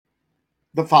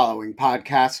The following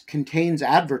podcast contains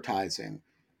advertising.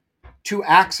 To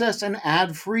access an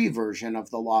ad-free version of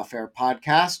the Lawfare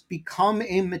podcast, become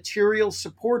a material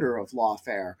supporter of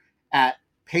Lawfare at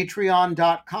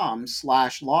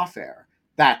patreon.com/lawfare.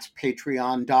 That's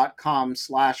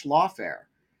patreon.com/lawfare.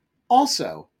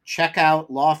 Also, check out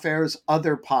Lawfare's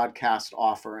other podcast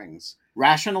offerings: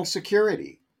 Rational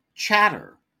Security,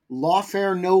 Chatter,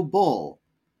 Lawfare No Bull,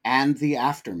 and The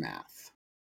Aftermath.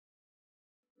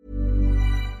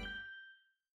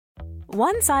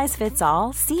 One size fits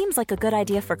all seems like a good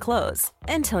idea for clothes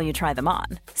until you try them on.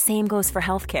 Same goes for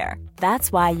healthcare.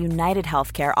 That's why United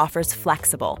Healthcare offers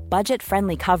flexible,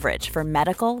 budget-friendly coverage for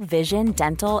medical, vision,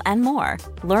 dental, and more.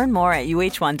 Learn more at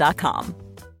uh1.com.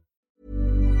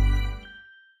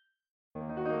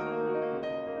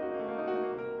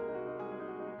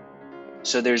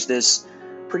 So there's this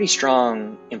pretty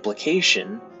strong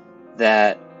implication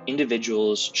that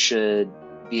individuals should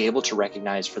be able to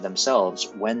recognize for themselves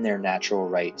when their natural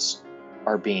rights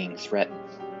are being threatened.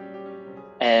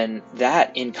 And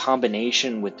that, in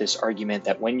combination with this argument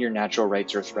that when your natural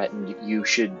rights are threatened, you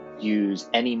should use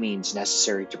any means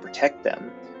necessary to protect them,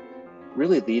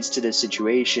 really leads to this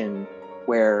situation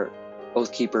where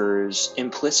Oath Keepers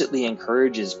implicitly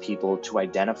encourages people to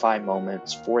identify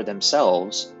moments for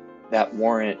themselves that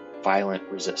warrant violent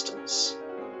resistance.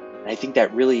 And I think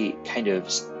that really kind of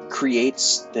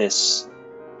creates this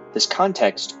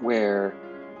context where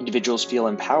individuals feel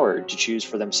empowered to choose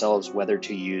for themselves whether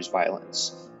to use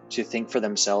violence, to think for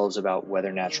themselves about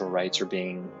whether natural rights are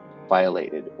being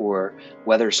violated or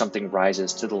whether something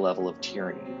rises to the level of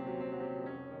tyranny.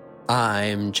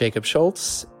 I'm Jacob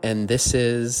Schultz, and this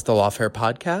is the Lawfare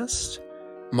Podcast,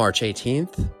 March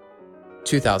 18th,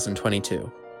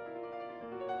 2022.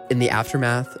 In the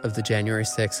aftermath of the January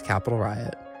 6th Capitol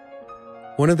riot,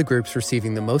 one of the groups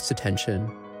receiving the most attention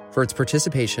for its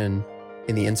participation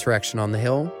in the insurrection on the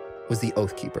Hill was the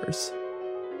Oath Keepers,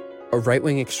 a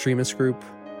right-wing extremist group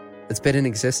that's been in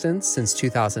existence since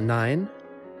 2009,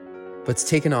 but's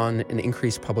taken on an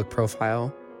increased public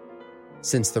profile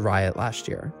since the riot last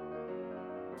year.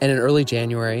 And in early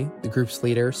January, the group's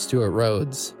leader, Stewart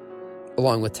Rhodes,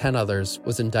 along with 10 others,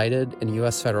 was indicted in a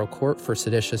U.S. federal court for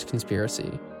seditious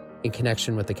conspiracy in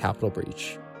connection with the Capitol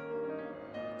breach.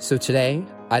 So today,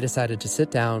 I decided to sit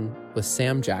down with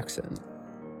Sam Jackson,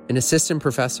 an assistant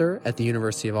professor at the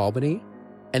University of Albany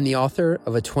and the author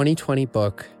of a 2020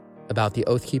 book about the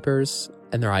Oath Keepers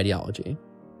and their ideology.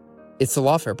 It's the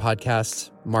Lawfare Podcast,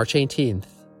 March 18th,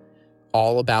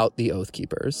 all about the Oath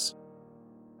Keepers.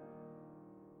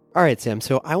 All right, Sam,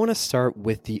 so I want to start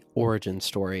with the origin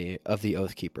story of the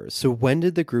Oath Keepers. So when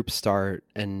did the group start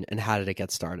and how did it get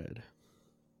started?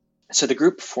 So the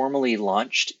group formally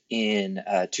launched in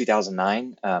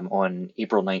 2009, on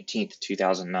April 19th,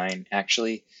 2009,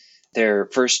 actually. Their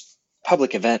first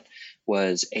public event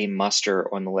was a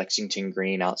muster on the Lexington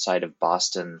Green outside of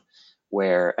Boston,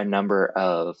 where a number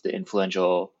of the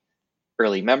influential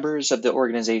early members of the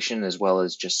organization, as well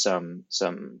as just some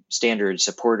standard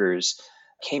supporters,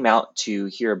 came out to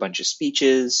hear a bunch of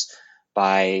speeches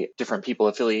by different people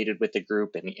affiliated with the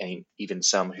group and even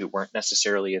some who weren't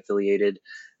necessarily affiliated.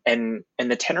 And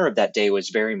the tenor of that day was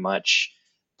very much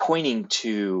pointing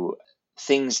to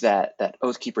things that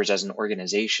Oath Keepers as an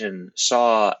organization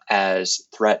saw as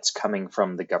threats coming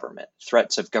from the government,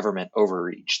 threats of government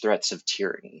overreach, threats of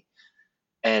tyranny.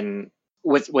 And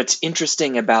what's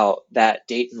interesting about that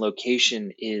date and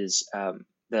location is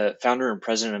the founder and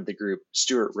president of the group,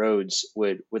 Stewart Rhodes,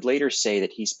 would later say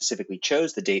that he specifically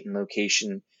chose the date and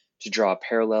location to draw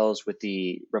parallels with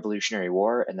the Revolutionary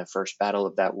War and the first battle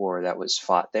of that war that was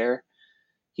fought there.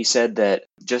 He said that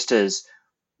just as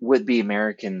would-be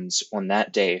Americans on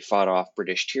that day fought off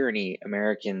British tyranny,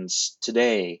 Americans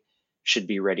today should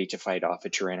be ready to fight off a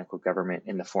tyrannical government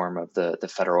in the form of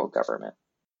the federal government.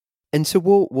 And so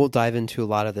we'll dive into a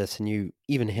lot of this, and you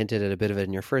even hinted at a bit of it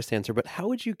in your first answer, but how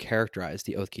would you characterize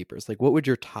the Oath Keepers? Like, what would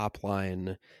your top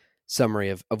line summary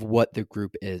of what the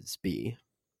group be?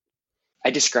 I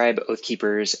describe Oath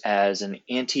Keepers as an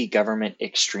anti-government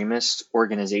extremist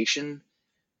organization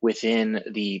within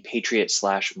the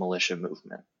patriot/militia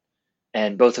movement.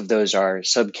 And both of those are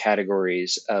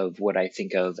subcategories of what I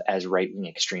think of as right-wing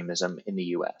extremism in the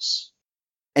U.S.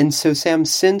 And so, Sam,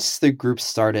 since the group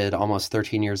started almost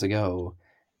 13 years ago,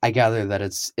 I gather that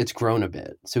it's grown a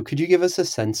bit. So could you give us a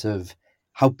sense of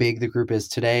how big the group is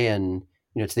today and,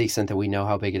 to the extent that we know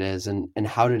how big it is, and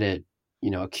how did it,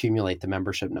 accumulate the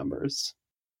membership numbers?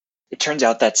 It turns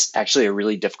out that's actually a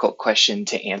really difficult question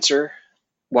to answer.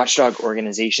 Watchdog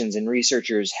organizations and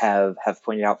researchers have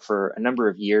pointed out for a number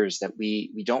of years that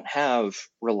we don't have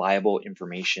reliable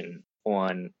information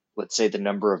on let's say, the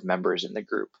number of members in the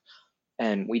group.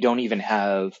 And we don't even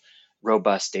have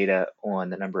robust data on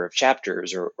the number of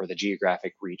chapters or the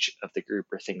geographic reach of the group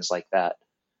or things like that.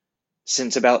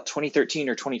 Since about 2013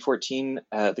 or 2014,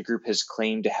 the group has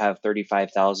claimed to have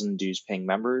 35,000 dues-paying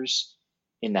members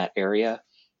in that area.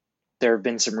 There have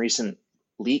been some recent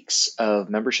leaks of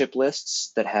membership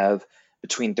lists that have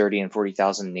between 30 and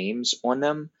 40,000 names on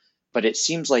them, but it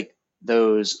seems like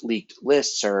those leaked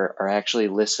lists are actually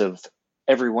lists of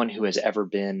everyone who has ever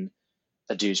been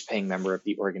a dues-paying member of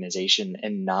the organization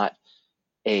and not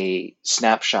a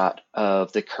snapshot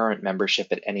of the current membership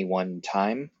at any one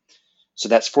time. So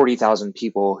that's 40,000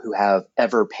 people who have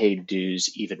ever paid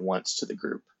dues even once to the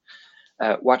group.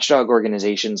 Watchdog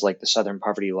organizations like the Southern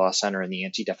Poverty Law Center and the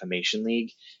Anti-Defamation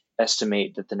League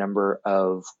estimate that the number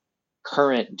of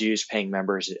current dues-paying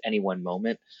members at any one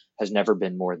moment has never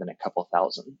been more than a couple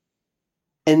thousand.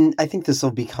 And I think this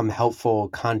will become helpful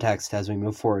context as we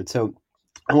move forward. So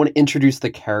I want to introduce the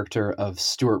character of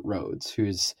Stewart Rhodes,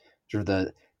 who's sort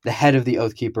of the head of the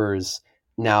Oath Keepers,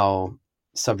 now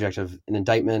subject of an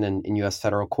indictment in U.S.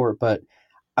 federal court. But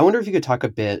I wonder if you could talk a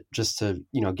bit, just to,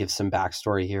 give some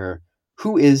backstory here.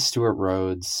 Who is Stewart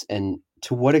Rhodes, and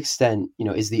to what extent,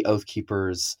 is the Oath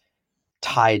Keepers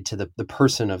tied to the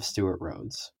person of Stewart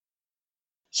Rhodes?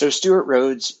 So Stewart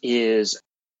Rhodes is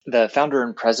the founder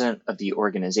and president of the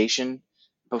organization.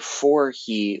 Before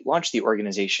he launched the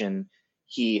organization,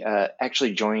 he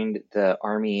actually joined the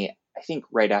Army, I think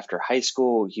right after high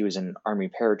school. He was an Army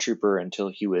paratrooper until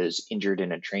he was injured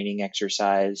in a training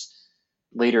exercise.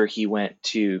 Later, he went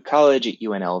to college at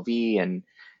UNLV and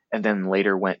then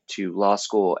later went to law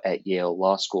school at Yale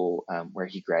Law School, where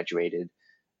he graduated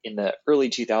in the early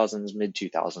 2000s, mid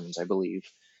 2000s, I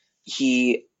believe.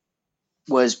 He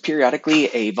was periodically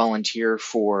a volunteer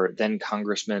for then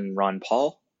Congressman Ron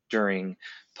Paul during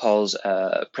Paul's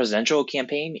presidential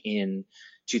campaign in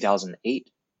 2008.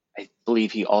 I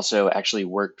believe he also actually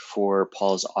worked for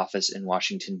Paul's office in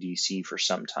Washington, D.C. for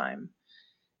some time.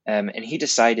 And he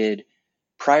decided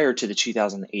prior to the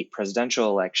 2008 presidential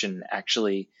election,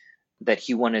 actually, that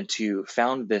he wanted to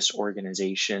found this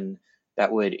organization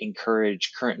that would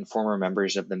encourage current and former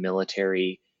members of the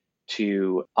military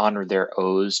to honor their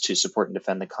oaths to support and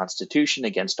defend the Constitution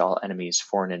against all enemies,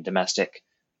 foreign and domestic,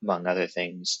 among other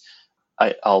things.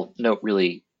 I'll note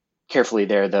really carefully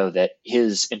there, though, that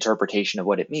his interpretation of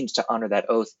what it means to honor that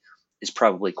oath is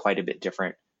probably quite a bit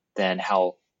different than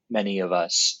how many of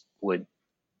us would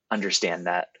understand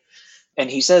that. And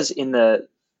he says in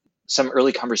some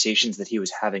early conversations that he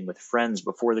was having with friends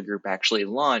before the group actually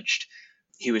launched,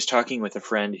 he was talking with a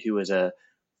friend who was a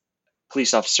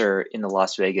police officer in the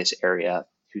Las Vegas area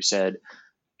who said,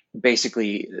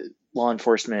 basically, law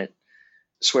enforcement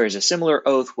swears a similar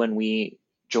oath when we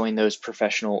join those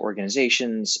professional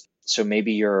organizations. So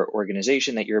maybe your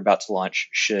organization that you're about to launch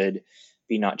should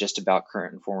be not just about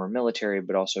current and former military,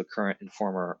 but also current and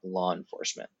former law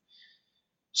enforcement.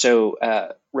 So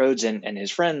Rhodes and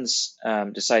his friends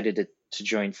decided to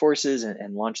join forces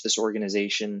and launch this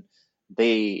organization.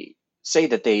 They say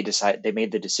that they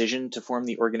made the decision to form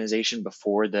the organization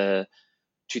before the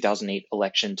 2008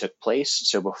 election took place.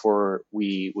 So before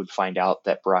we would find out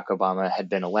that Barack Obama had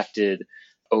been elected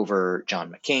over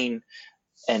John McCain.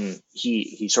 And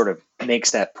he sort of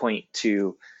makes that point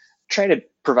to try to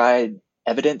provide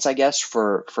evidence, I guess,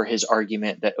 for his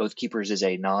argument that Oath Keepers is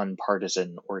a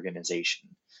nonpartisan organization,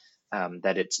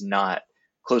 that it's not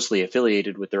closely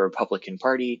affiliated with the Republican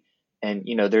Party. And,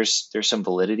 there's some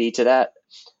validity to that.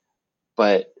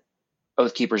 But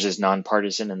Oath Keepers is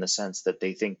nonpartisan in the sense that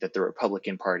they think that the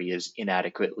Republican Party is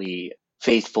inadequately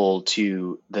faithful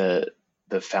to the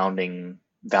founding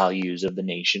values of the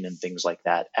nation and things like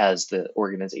that as the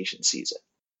organization sees it.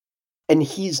 And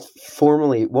he's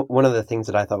formally, one of the things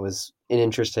that I thought was an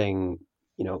interesting,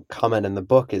 comment in the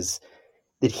book is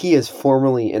that he is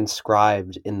formally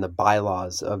inscribed in the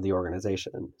bylaws of the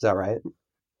organization. Is that right?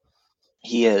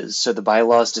 He is. So the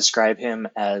bylaws describe him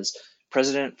as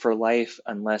president for life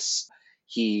unless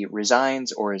he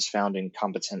resigns or is found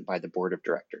incompetent by the board of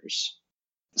directors.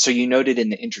 So you noted in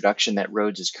the introduction that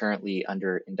Rhodes is currently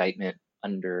under indictment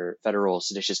under federal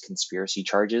seditious conspiracy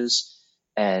charges.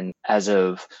 And as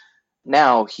of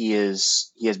now, he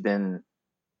has been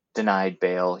denied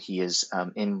bail. He is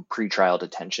in pretrial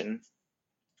detention.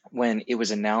 When it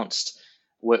was announced,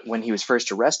 when he was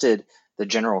first arrested, the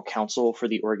general counsel for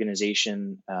the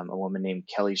organization, a woman named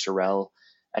Kelly Sorrell,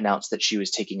 announced that she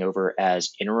was taking over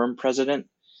as interim president.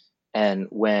 And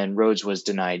when Rhodes was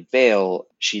denied bail,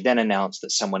 she then announced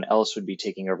that someone else would be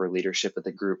taking over leadership of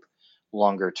the group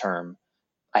longer term.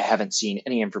 I haven't seen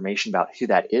any information about who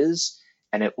that is.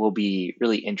 And it will be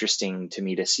really interesting to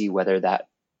me to see whether that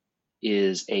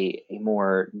is a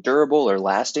more durable or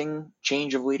lasting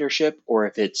change of leadership, or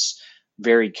if it's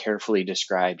very carefully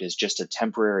described as just a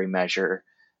temporary measure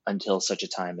until such a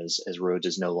time as Rhodes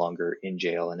is no longer in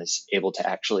jail and is able to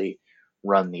actually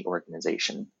run the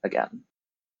organization again.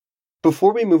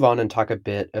 Before we move on and talk a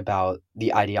bit about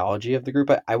the ideology of the group,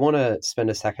 I want to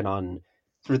spend a second on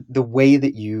sort of the way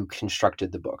that you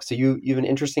constructed the book. So you have an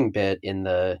interesting bit in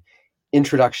the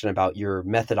introduction about your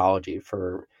methodology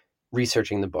for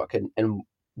researching the book and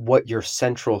what your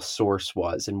central source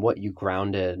was and what you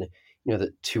grounded,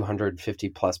 the 250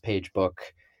 plus page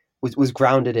book was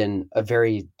grounded in a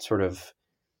very sort of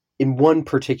in one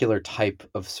particular type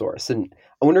of source. And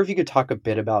I wonder if you could talk a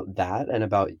bit about that and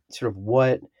about sort of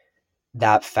what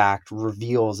that fact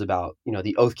reveals about,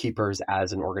 the Oath Keepers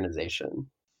as an organization.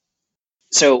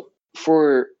 So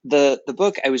for the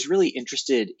book, I was really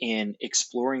interested in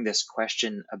exploring this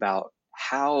question about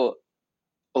how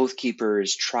Oath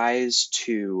Keepers tries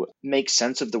to make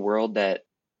sense of the world that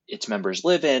its members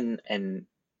live in, and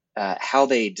how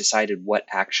they decided what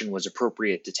action was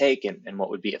appropriate to take and what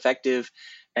would be effective.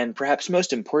 And perhaps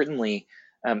most importantly,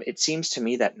 it seems to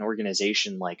me that an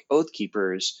organization like Oath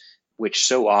Keepers, which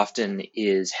so often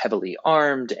is heavily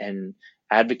armed and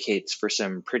advocates for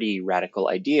some pretty radical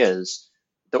ideas,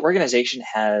 the organization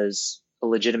has a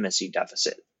legitimacy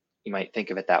deficit. You might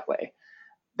think of it that way.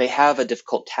 They have a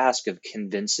difficult task of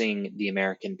convincing the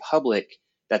American public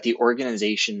that the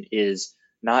organization is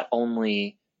not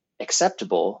only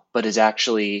acceptable, but is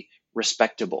actually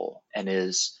respectable and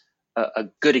is a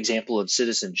good example of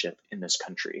citizenship in this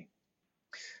country.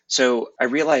 So I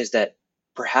realized that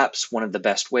perhaps one of the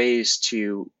best ways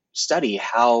to study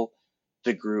how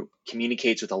the group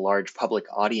communicates with a large public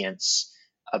audience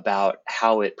about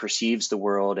how it perceives the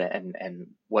world and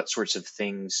what sorts of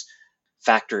things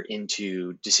factor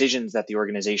into decisions that the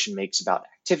organization makes about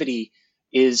activity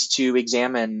is to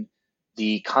examine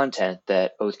the content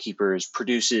that Oath Keepers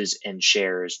produces and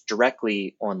shares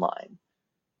directly online.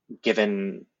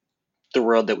 Given the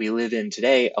world that we live in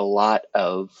today, a lot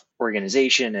of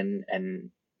organization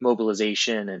and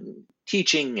mobilization and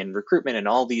teaching and recruitment and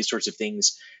all these sorts of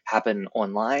things happen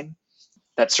online.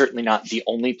 That's certainly not the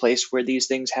only place where these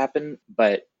things happen,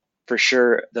 but for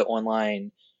sure the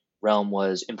online realm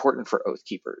was important for Oath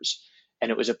Keepers,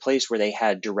 and it was a place where they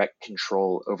had direct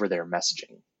control over their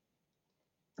messaging.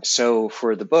 So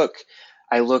for the book,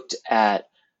 I looked at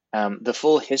the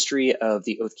full history of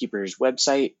the Oath Keepers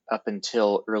website up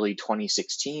until early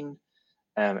 2016.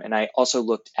 And I also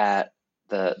looked at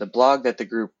the blog that the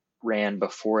group ran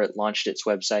before it launched its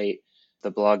website,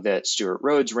 the blog that Stuart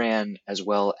Rhodes ran, as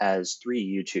well as 3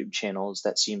 YouTube channels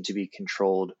that seem to be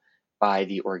controlled by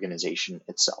the organization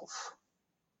itself.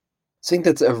 I think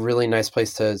that's a really nice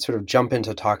place to sort of jump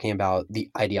into talking about the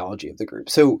ideology of the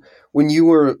group. So when you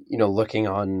were, looking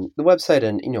on the website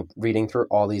and, reading through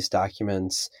all these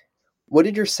documents, what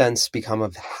did your sense become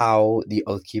of how the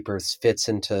Oath Keepers fits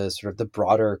into sort of the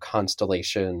broader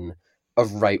constellation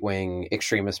of right-wing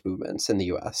extremist movements in the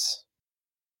U.S.?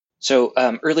 So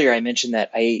earlier I mentioned that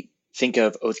I think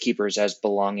of Oath Keepers as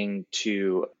belonging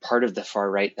to part of the far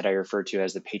right that I refer to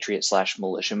as the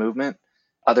Patriot/militia movement.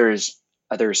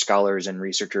 Other scholars and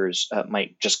researchers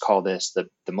might just call this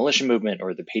the militia movement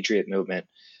or the Patriot movement.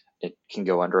 It can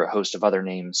go under a host of other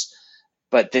names.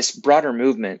 But this broader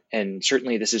movement, and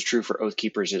certainly this is true for Oath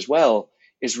Keepers as well,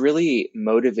 is really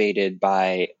motivated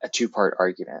by a 2-part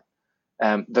argument.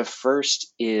 The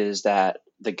first is that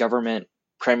the government,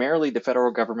 primarily the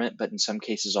federal government, but in some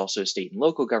cases also state and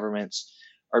local governments,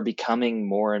 are becoming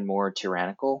more and more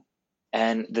tyrannical.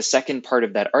 And the second part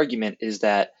of that argument is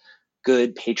that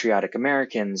good patriotic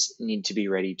Americans need to be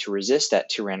ready to resist that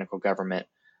tyrannical government,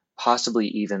 possibly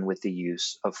even with the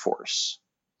use of force.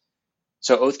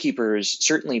 So Oath Keepers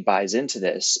certainly buys into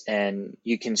this, and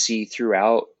you can see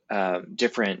throughout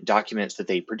different documents that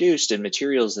they produced and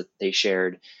materials that they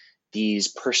shared these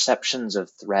perceptions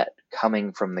of threat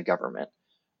coming from the government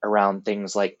around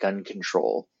things like gun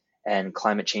control and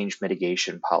climate change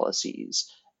mitigation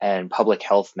policies and public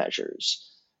health measures.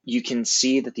 You can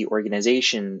see that the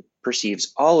organization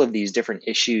perceives all of these different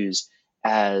issues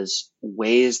as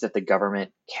ways that the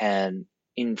government can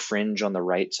infringe on the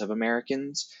rights of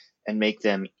Americans and make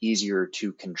them easier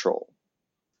to control.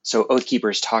 So Oath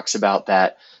Keepers talks about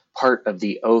that part of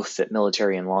the oath that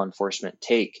military and law enforcement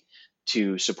take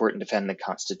to support and defend the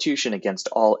Constitution against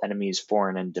all enemies,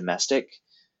 foreign and domestic.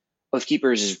 Oath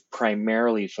Keepers is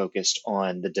primarily focused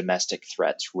on the domestic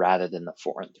threats rather than the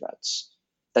foreign threats.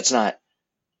 That's not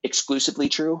exclusively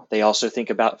true. They also think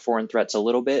about foreign threats a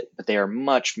little bit, but they are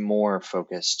much more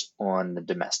focused on the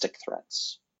domestic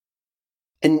threats.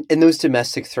 And those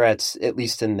domestic threats, at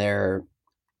least in their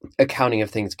accounting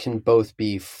of things, can both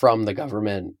be from the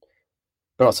government,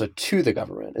 but also to the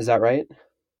government. Is that right?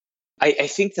 I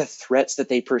think the threats that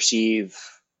they perceive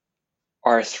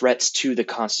are threats to the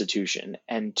Constitution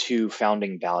and to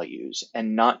founding values,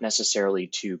 and not necessarily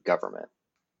to government.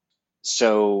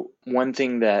 So, one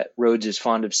thing that Rhodes is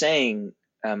fond of saying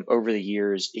over the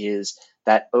years is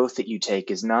that oath that you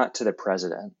take is not to the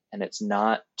president, and it's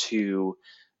not to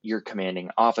your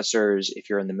commanding officers. If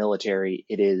you're in the military,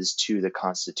 it is to the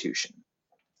Constitution.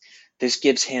 This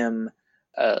gives him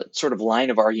a sort of line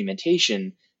of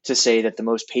argumentation to say that the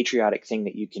most patriotic thing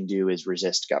that you can do is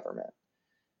resist government.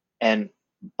 And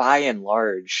by and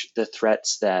large, the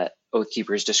threats that Oath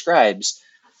Keepers describes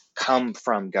come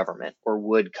from government or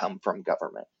would come from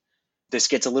government. This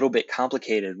gets a little bit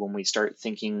complicated when we start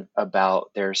thinking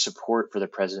about their support for the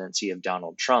presidency of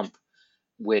Donald Trump,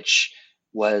 which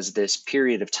was this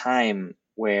period of time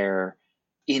where,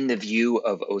 in the view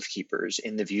of Oath Keepers,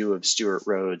 in the view of Stewart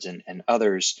Rhodes and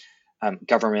others,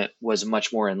 government was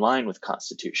much more in line with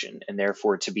Constitution, and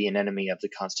therefore to be an enemy of the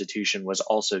Constitution was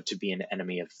also to be an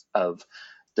enemy of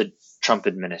the Trump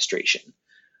administration.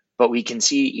 But we can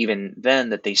see even then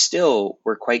that they still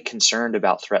were quite concerned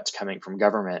about threats coming from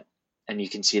government. And you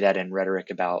can see that in rhetoric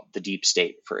about the deep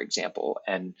state, for example,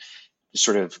 and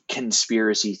sort of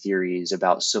conspiracy theories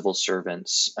about civil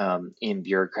servants in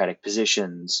bureaucratic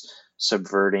positions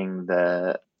subverting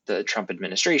the Trump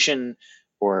administration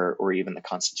or even the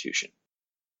Constitution.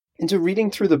 And so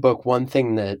reading through the book, one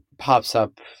thing that pops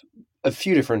up a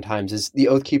few different times is the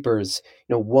Oath Keepers,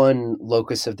 one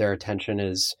locus of their attention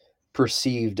is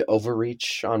perceived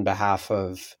overreach on behalf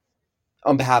of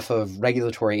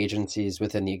regulatory agencies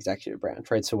within the executive branch,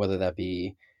 right? So whether that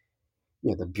be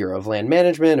the Bureau of Land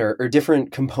Management or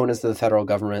different components of the federal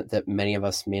government that many of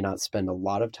us may not spend a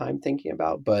lot of time thinking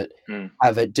about, but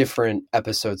have at different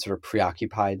episodes sort of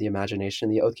preoccupied the imagination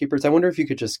of the Oath Keepers. I wonder if you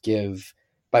could just give,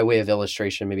 by way of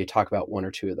illustration, maybe talk about one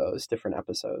or two of those different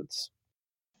episodes.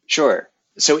 Sure.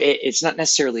 So it's not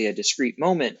necessarily a discrete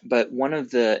moment, but one of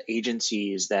the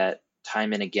agencies that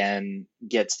time and again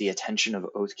gets the attention of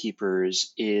Oath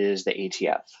Keepers is the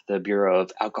ATF, the Bureau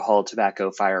of Alcohol,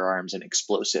 Tobacco, Firearms, and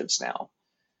Explosives now.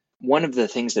 One of the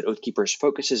things that Oath Keepers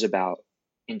focuses about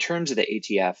in terms of the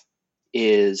ATF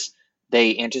is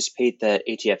they anticipate that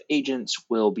ATF agents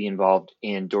will be involved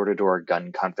in door-to-door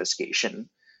gun confiscation,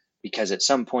 because at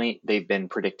some point they've been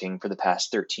predicting for the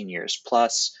past 13 years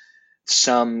plus,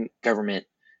 some government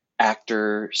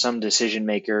actor, some decision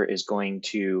maker is going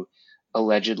to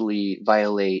allegedly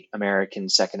violate American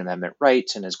Second Amendment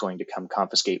rights and is going to come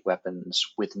confiscate weapons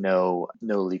with no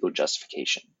legal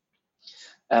justification.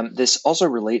 This also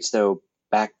relates, though,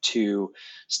 back to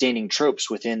standing tropes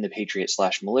within the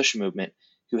Patriot/militia movement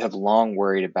who have long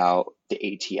worried about the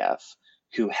ATF,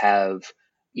 who have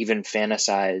even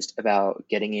fantasized about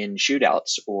getting in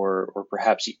shootouts or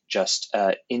perhaps just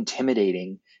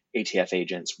intimidating ATF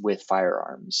agents with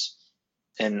firearms.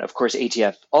 And of course,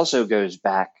 ATF also goes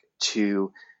back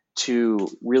to two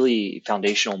really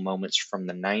foundational moments from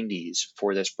the 90s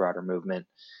for this broader movement,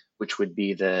 which would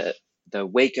be the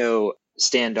Waco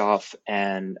standoff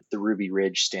and the Ruby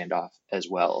Ridge standoff as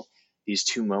well. These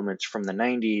two moments from the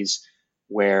 90s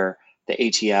where the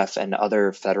ATF and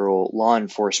other federal law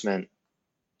enforcement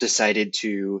decided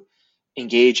to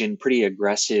engage in pretty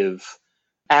aggressive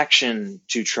action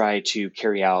to try to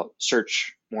carry out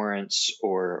search warrants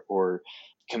or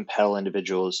compel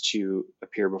individuals to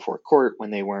appear before court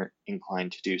when they weren't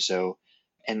inclined to do so.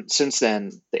 And since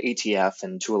then, the ATF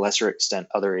and to a lesser extent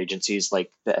other agencies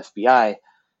like the FBI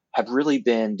have really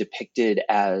been depicted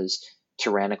as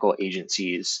tyrannical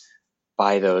agencies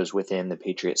by those within the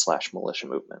Patriot/militia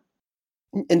movement.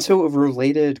 And so a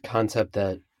related concept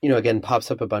that, again,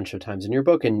 pops up a bunch of times in your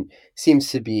book and seems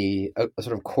to be a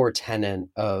sort of core tenet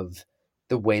of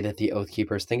the way that the Oath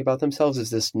Keepers think about themselves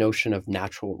is this notion of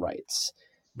natural rights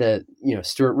that,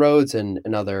 Stewart Rhodes and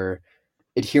other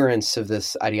adherents of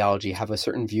this ideology have a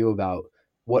certain view about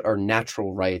what are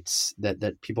natural rights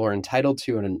that people are entitled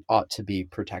to and ought to be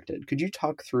protected. Could you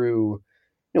talk through,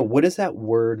 what does that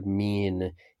word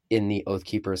mean in the Oath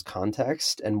Keepers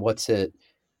context, and what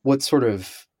sort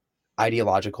of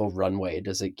ideological runway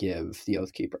does it give the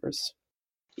Oath Keepers?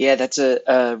 Yeah, that's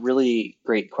a really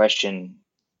great question.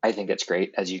 I think it's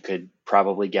great, as you could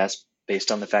probably guess,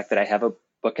 based on the fact that I have a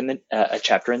book a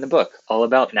chapter in the book all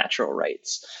about natural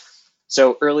rights.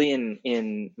 So early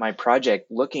in my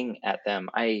project, looking at them,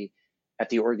 at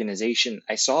the organization,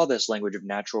 I saw this language of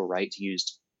natural rights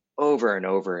used over and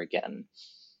over again.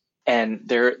 And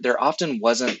there often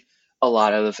wasn't a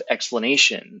lot of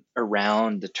explanation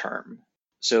around the term.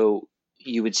 So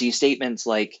you would see statements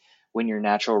like, when your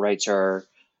natural rights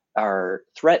are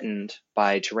threatened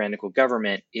by tyrannical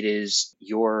government, it is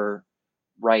your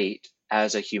right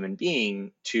as a human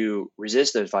being to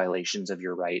resist those violations of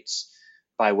your rights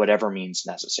by whatever means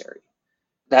necessary.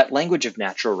 That language of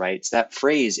natural rights, that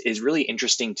phrase, is really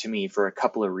interesting to me for a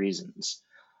couple of reasons.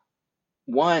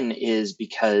 One is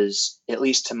because, at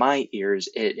least to my ears,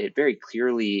 it very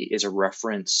clearly is a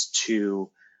reference to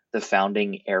the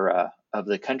founding era of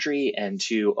the country and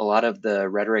to a lot of the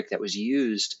rhetoric that was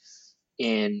used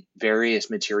in various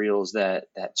materials that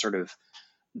sort of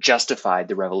justified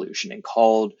the revolution and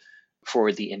called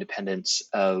for the independence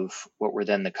of what were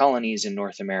then the colonies in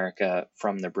North America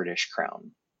from the British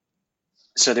Crown.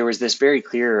 So there was this very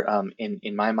clear,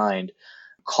 in my mind,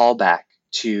 callback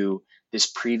to this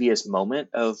previous moment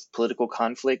of political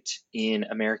conflict in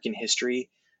American history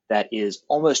that is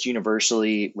almost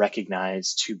universally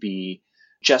recognized to be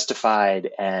justified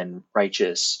and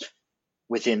righteous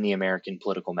within the American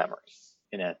political memory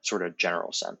in a sort of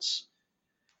general sense.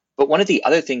 But one of the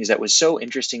other things that was so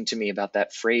interesting to me about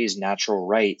that phrase, natural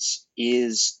rights,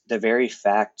 is the very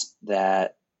fact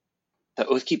that the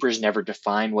Oath Keepers never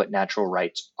define what natural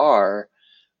rights are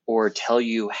or tell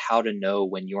you how to know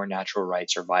when your natural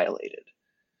rights are violated.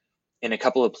 In a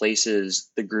couple of places,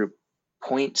 the group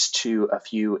points to a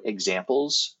few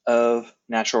examples of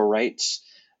natural rights,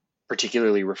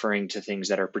 particularly referring to things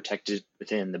that are protected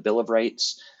within the Bill of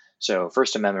Rights. So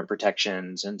First Amendment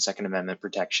protections and Second Amendment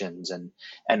protections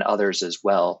and others as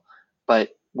well.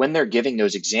 But when they're giving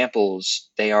those examples,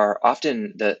 they are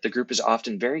often, the group is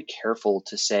often very careful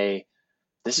to say,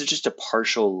 this is just a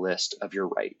partial list of your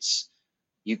rights.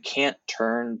 You can't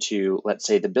turn to, let's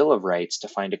say, the Bill of Rights to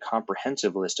find a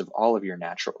comprehensive list of all of your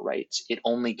natural rights. It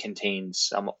only contains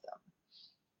some of them.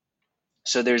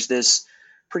 So there's this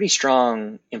pretty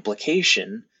strong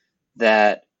implication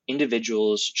that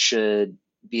individuals should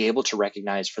be able to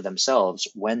recognize for themselves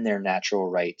when their natural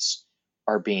rights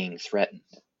are being threatened.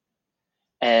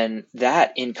 And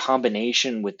that, in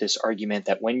combination with this argument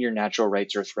that when your natural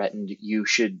rights are threatened, you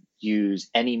should use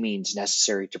any means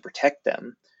necessary to protect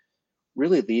them,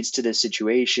 really leads to this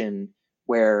situation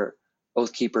where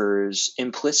Oath Keepers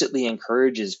implicitly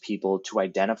encourages people to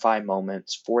identify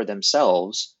moments for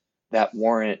themselves that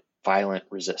warrant violent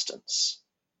resistance.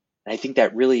 And I think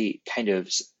that really kind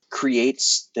of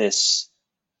creates this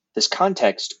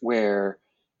context where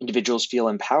individuals feel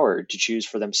empowered to choose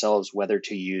for themselves whether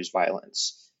to use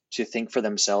violence, to think for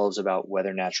themselves about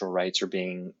whether natural rights are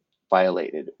being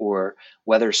violated or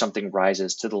whether something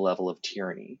rises to the level of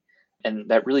tyranny. And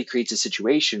that really creates a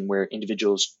situation where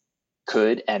individuals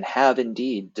could and have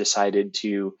indeed decided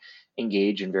to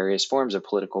engage in various forms of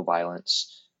political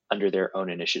violence under their own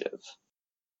initiative.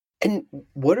 And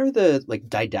what are the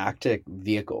didactic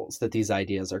vehicles that these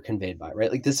ideas are conveyed by,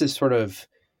 right? Like, this is sort of,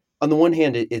 on the one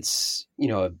hand, it's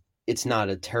not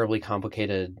a terribly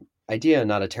complicated idea,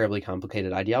 not a terribly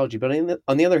complicated ideology, but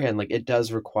on the other hand, it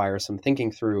does require some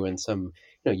thinking through and some,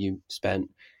 you spent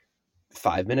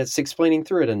 5 minutes explaining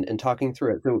through it and talking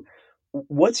through it. So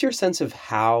what's your sense of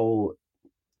how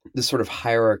the sort of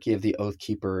hierarchy of the Oath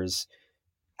Keepers,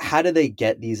 how do they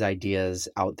get these ideas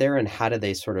out there, and how do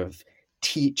they sort of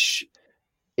teach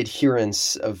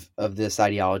adherents of this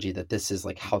ideology that this is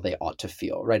how they ought to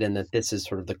feel, right? And that this is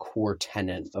sort of the core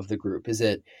tenet of the group? Is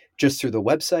it just through the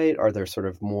website? Are there sort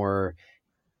of more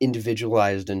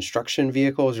individualized instruction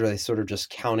vehicles, or are they sort of just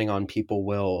counting on people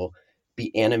will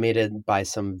be animated by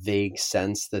some vague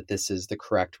sense that this is the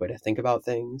correct way to think about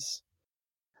things?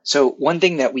 So one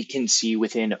thing that we can see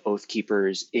within Oath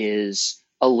Keepers is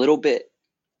a little bit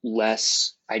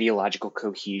less ideological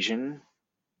cohesion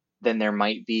than there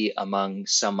might be among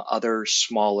some other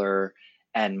smaller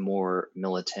and more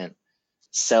militant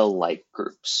cell-like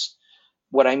groups.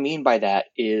 What I mean by that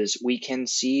is we can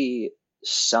see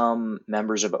some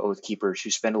members of Oath Keepers who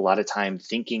spend a lot of time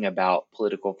thinking about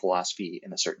political philosophy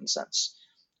in a certain sense.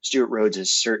 Stuart Rhodes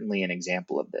is certainly an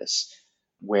example of this,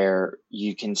 where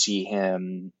you can see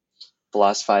him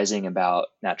philosophizing about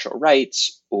natural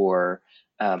rights or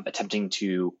attempting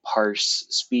to parse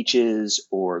speeches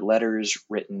or letters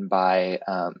written by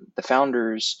the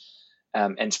founders,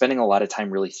 and spending a lot of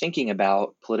time really thinking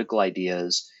about political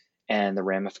ideas and the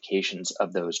ramifications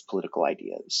of those political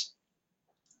ideas.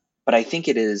 But I think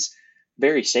it is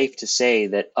very safe to say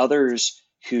that others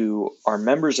who are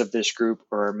members of this group,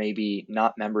 or maybe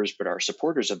not members but are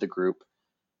supporters of the group,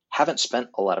 haven't spent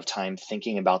a lot of time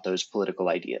thinking about those political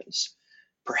ideas.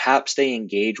 Perhaps they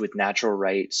engage with natural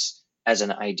rights as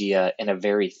an idea in a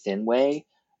very thin way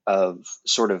of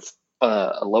sort of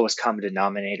a lowest common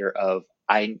denominator of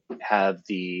I have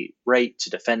the right to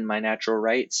defend my natural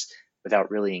rights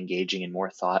without really engaging in more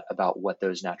thought about what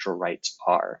those natural rights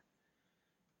are.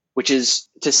 Which is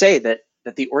to say that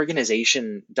the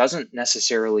organization doesn't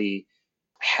necessarily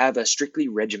have a strictly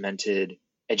regimented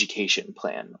education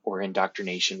plan or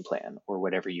indoctrination plan or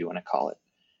whatever you want to call it.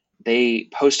 They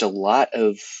post a lot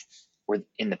of, or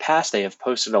in the past, they have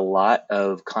posted a lot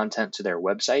of content to their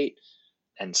website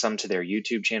and some to their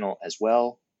YouTube channel as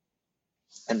well.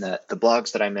 And the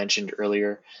blogs that I mentioned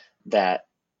earlier that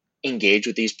engage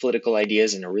with these political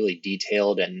ideas in a really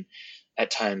detailed and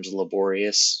at times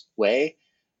laborious way.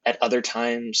 At other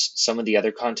times, some of the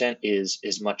other content is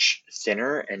much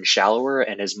thinner and shallower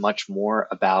and is much more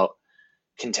about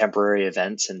contemporary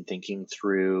events and thinking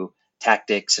through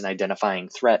tactics and identifying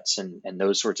threats and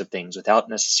those sorts of things without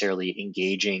necessarily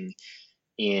engaging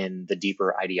in the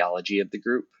deeper ideology of the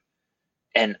group.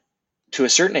 And to a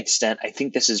certain extent, I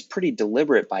think this is pretty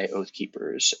deliberate by Oath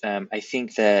Keepers. I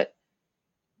think that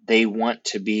they want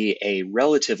to be a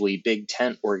relatively big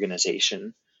tent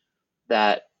organization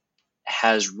that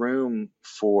has room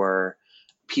for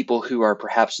people who are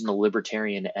perhaps in the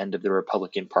libertarian end of the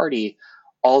Republican Party,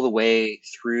 all the way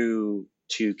through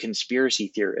to conspiracy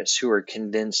theorists who are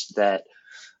convinced that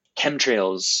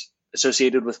chemtrails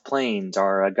associated with planes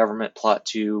are a government plot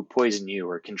to poison you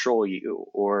or control you,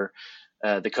 or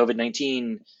the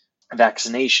COVID-19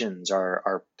 vaccinations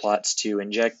are plots to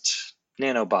inject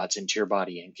nanobots into your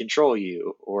body and control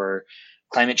you, or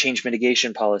climate change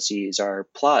mitigation policies are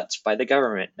plots by the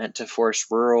government meant to force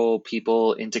rural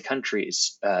people into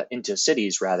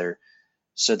cities rather,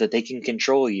 so that they can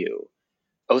control you.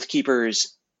 Oath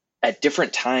Keepers at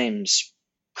different times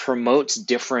promotes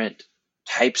different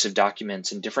types of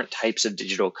documents and different types of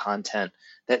digital content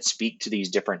that speak to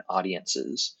these different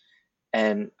audiences.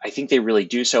 And I think they really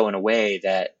do so in a way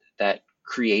that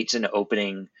creates an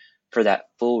opening for that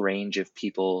full range of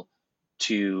people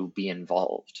to be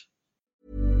involved.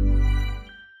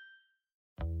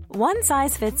 One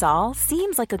size fits all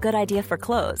seems like a good idea for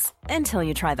clothes until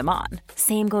you try them on.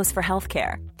 Same goes for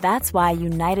healthcare. That's why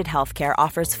United Healthcare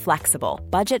offers flexible,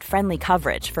 budget-friendly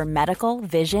coverage for medical,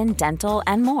 vision, dental,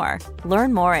 and more.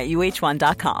 Learn more at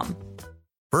uh1.com.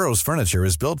 Burrow's furniture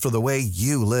is built for the way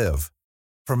you live.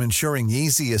 From ensuring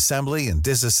easy assembly and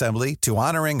disassembly to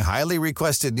honoring highly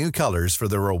requested new colors for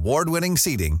their award-winning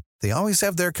seating, they always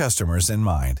have their customers in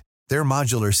mind. Their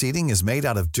modular seating is made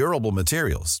out of durable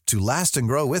materials to last and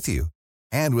grow with you.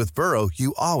 And with Burrow,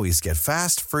 you always get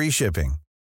fast, free shipping.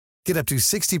 Get up to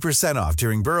 60% off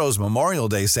during Burrow's Memorial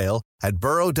Day sale at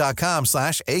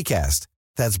burrow.com/ACAST.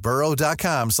 That's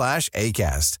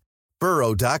burrow.com/ACAST.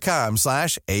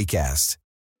 burrow.com/ACAST.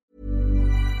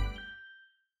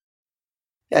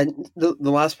 And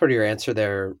the last part of your answer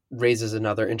there raises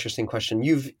another interesting question.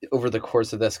 You've, over the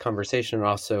course of this conversation and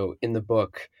also in the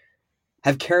book,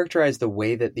 have characterized the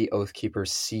way that the Oath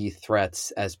Keepers see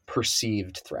threats as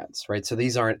perceived threats, right? So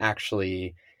these aren't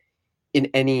actually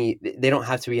they don't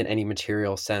have to be in any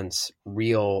material sense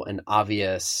real and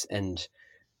obvious and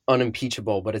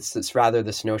unimpeachable, but it's rather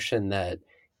this notion that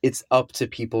it's up to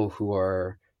people who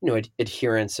are,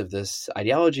 adherents of this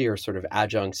ideology or sort of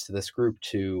adjuncts to this group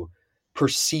to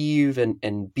perceive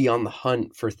and be on the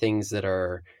hunt for things that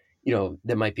are,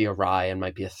 that might be awry and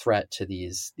might be a threat to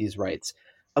these rights.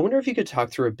 I wonder if you could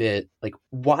talk through a bit, like,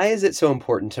 why is it so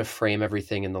important to frame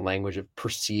everything in the language of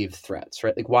perceived threats,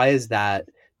 right? Like, why is that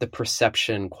the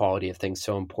perception quality of things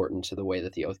so important to the way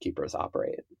that the Oath Keepers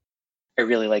operate? I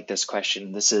really like this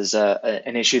question. This is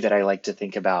an issue that I like to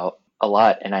think about a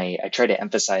lot, and I try to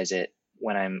emphasize it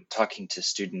when I'm talking to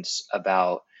students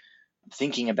about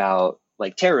thinking about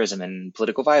like terrorism and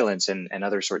political violence and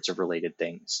other sorts of related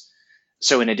things.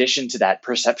 So in addition to that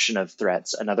perception of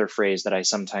threats, another phrase that I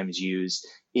sometimes use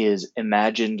is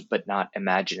imagined but not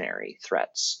imaginary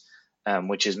threats,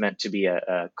 which is meant to be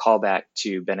a callback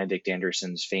to Benedict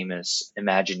Anderson's famous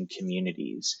Imagined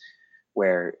Communities,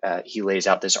 where he lays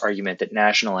out this argument that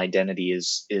national identity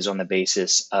is on the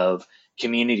basis of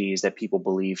communities that people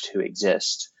believe to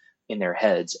exist in their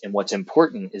heads. And what's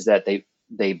important is that they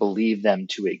believe them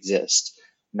to exist,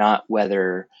 not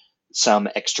whether some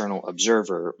external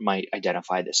observer might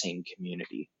identify the same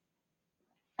community.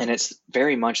 And it's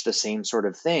very much the same sort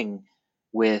of thing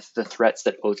with the threats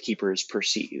that Oath Keepers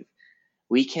perceive.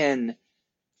 We can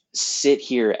sit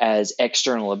here as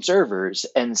external observers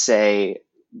and say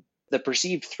the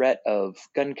perceived threat of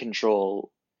gun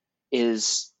control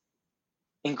is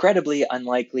incredibly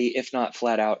unlikely, if not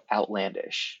flat out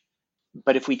outlandish.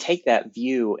 But if we take that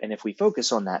view and if we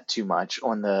focus on that too much,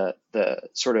 on the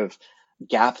sort of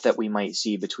gap that we might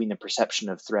see between the perception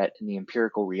of threat and the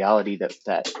empirical reality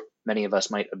that many of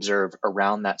us might observe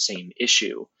around that same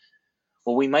issue,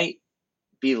 well, we might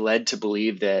be led to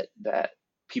believe that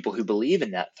people who believe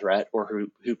in that threat or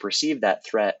who perceive that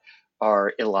threat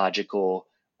are illogical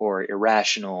or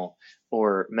irrational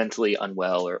or mentally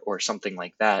unwell or something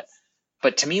like that.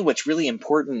 But to me, what's really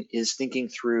important is thinking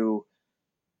through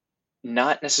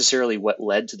not necessarily what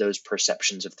led to those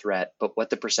perceptions of threat, but what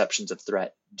the perceptions of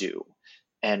threat do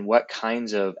and what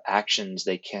kinds of actions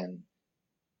they can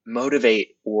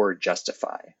motivate or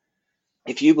justify.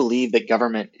 If you believe that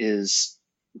government is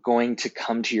going to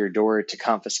come to your door to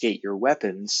confiscate your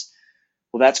weapons,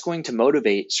 well, that's going to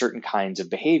motivate certain kinds of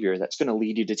behavior. That's going to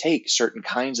lead you to take certain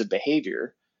kinds of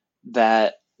behavior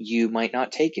that you might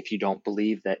not take if you don't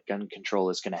believe that gun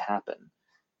control is going to happen.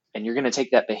 And you're going to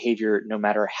take that behavior no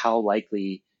matter how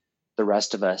likely the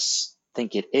rest of us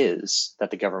think it is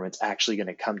that the government's actually going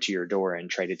to come to your door and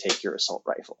try to take your assault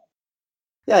rifle.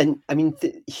 Yeah, and I mean,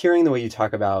 hearing the way you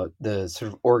talk about the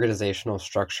sort of organizational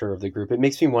structure of the group, it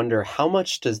makes me wonder how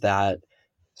much does that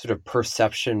sort of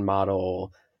perception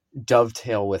model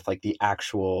dovetail with like the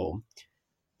actual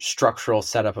structural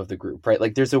setup of the group, right?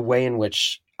 Like there's a way in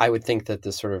which I would think that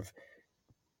the sort of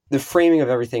the framing of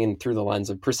everything and through the lens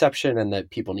of perception and that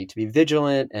people need to be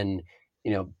vigilant and,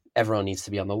 you know, everyone needs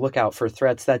to be on the lookout for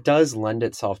threats, that does lend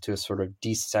itself to a sort of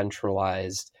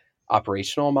decentralized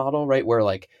operational model, right? Where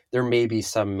like there may be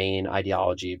some main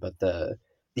ideology, but the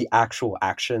actual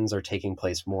actions are taking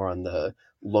place more on the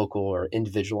local or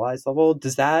individualized level.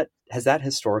 Has that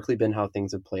historically been how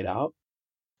things have played out?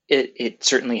 It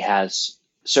certainly has.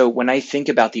 So when I think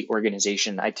about the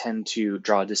organization, I tend to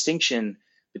draw a distinction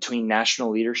between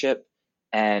national leadership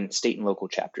and state and local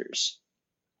chapters,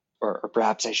 or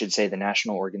perhaps I should say the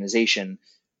national organization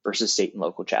versus state and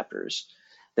local chapters.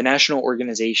 The national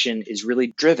organization is really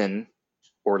driven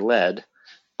or led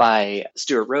by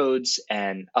Stewart Rhodes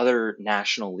and other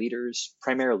national leaders,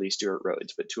 primarily Stewart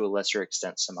Rhodes, but to a lesser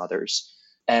extent, some others.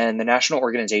 And the national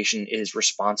organization is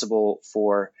responsible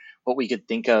for what we could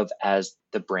think of as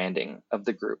the branding of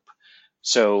the group.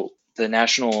 So the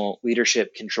national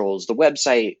leadership controls the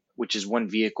website, which is one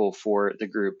vehicle for the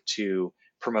group to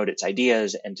promote its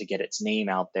ideas and to get its name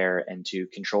out there and to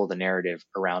control the narrative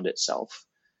around itself.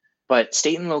 But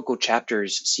state and local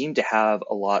chapters seem to have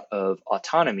a lot of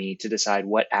autonomy to decide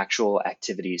what actual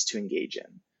activities to engage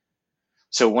in.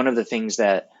 So one of the things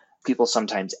that people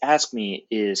sometimes ask me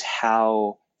is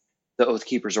how the Oath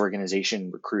Keepers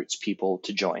organization recruits people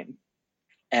to join.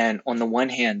 And on the one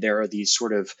hand, there are these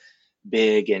sort of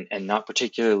big and not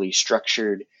particularly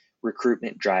structured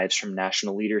recruitment drives from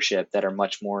national leadership that are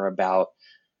much more about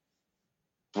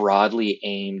broadly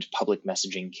aimed public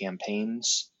messaging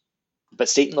campaigns. But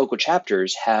state and local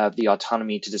chapters have the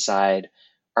autonomy to decide,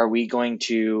 are we going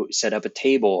to set up a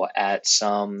table at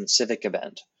some civic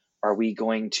event? Are we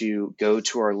going to go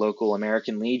to our local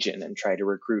American Legion and try to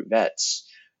recruit vets?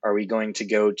 Are we going to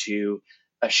go to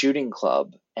a shooting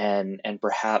club and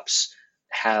perhaps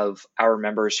have our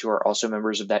members who are also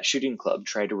members of that shooting club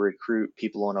try to recruit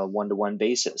people on a one-to-one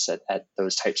basis at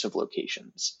those types of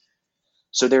locations?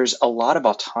 So there's a lot of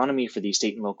autonomy for these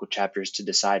state and local chapters to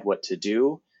decide what to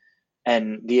do.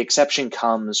 And the exception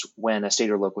comes when a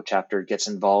state or local chapter gets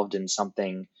involved in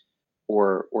something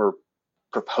or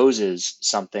proposes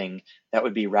something that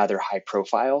would be rather high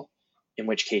profile, in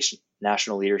which case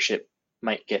national leadership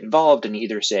might get involved and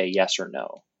either say yes or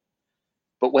no.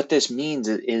 But what this means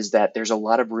is that there's a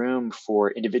lot of room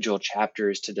for individual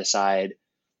chapters to decide,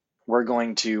 we're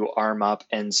going to arm up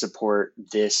and support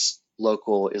this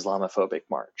local Islamophobic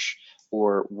march,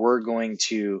 or we're going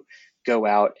to go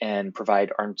out and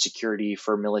provide armed security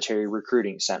for military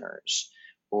recruiting centers,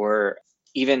 or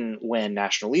even when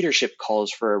national leadership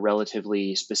calls for a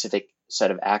relatively specific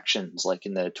set of actions, like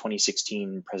in the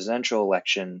 2016 presidential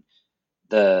election,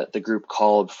 the group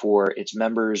called for its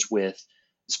members with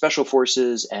special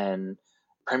forces and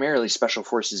primarily special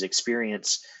forces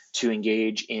experience to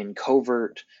engage in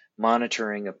covert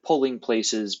monitoring of polling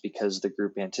places because the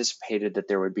group anticipated that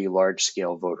there would be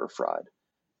large-scale voter fraud.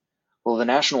 Well, the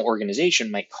national organization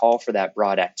might call for that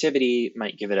broad activity,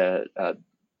 might give it a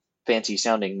fancy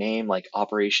sounding name like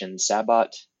Operation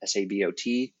Sabot,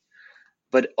 S-A-B-O-T,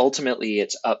 but ultimately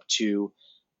it's up to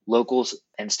local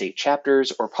and state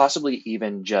chapters, or possibly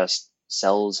even just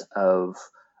cells of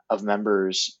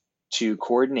members, to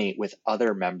coordinate with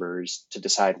other members to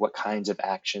decide what kinds of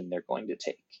action they're going to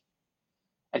take.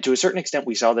 And to a certain extent,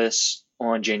 we saw this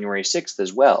on January 6th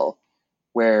as well,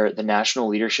 where the national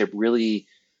leadership really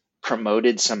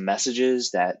promoted some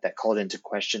messages that called into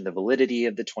question the validity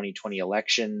of the 2020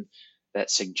 election,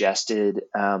 that suggested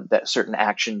that certain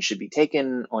action should be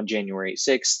taken on January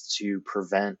 6th to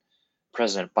prevent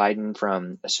President Biden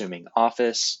from assuming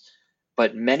office.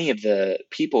 But many of the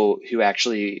people who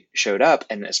actually showed up,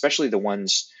 and especially the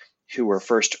ones who were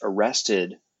first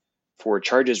arrested for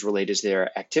charges related to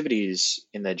their activities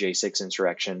in the J6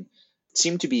 insurrection,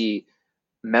 seemed to be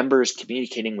members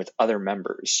communicating with other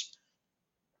members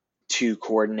to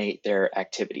coordinate their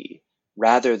activity,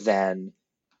 rather than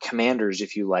commanders,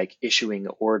 if you like, issuing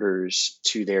orders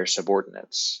to their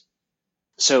subordinates.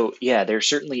 So yeah, there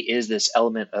certainly is this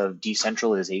element of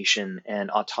decentralization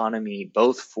and autonomy,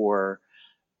 both for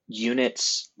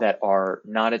units that are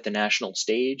not at the national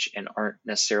stage and aren't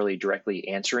necessarily directly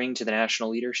answering to the national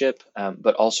leadership,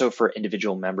 but also for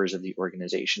individual members of the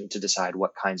organization to decide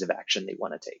what kinds of action they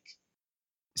want to take.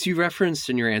 So you referenced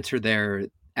in your answer there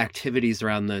activities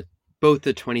around both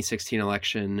the 2016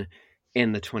 election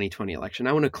and the 2020 election.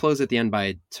 I want to close at the end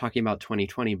by talking about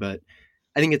 2020, but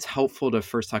I think it's helpful to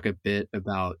first talk a bit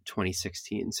about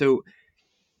 2016. So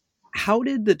how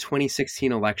did the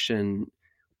 2016 election,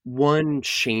 one,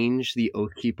 change the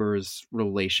Oath Keepers'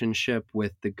 relationship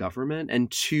with the government?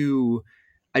 And two,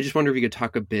 I just wonder if you could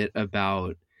talk a bit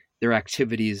about their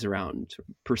activities around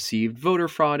perceived voter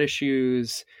fraud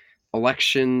issues,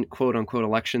 election, quote unquote,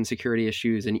 election security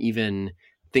issues, and even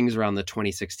things around the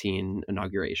 2016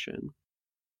 inauguration.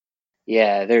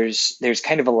 Yeah, there's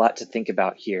kind of a lot to think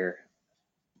about here.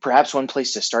 Perhaps one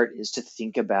place to start is to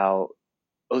think about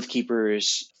Oath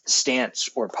Keepers' stance,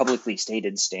 or publicly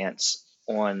stated stance,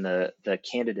 on the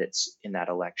candidates in that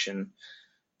election.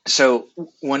 So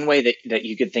one way that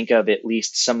you could think of at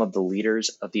least some of the leaders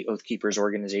of the Oath Keepers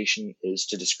organization is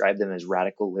to describe them as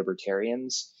radical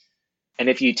libertarians. And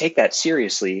if you take that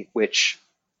seriously, which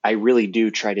I really do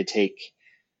try to take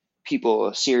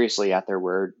people seriously at their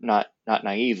word, not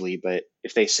naively, but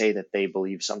if they say that they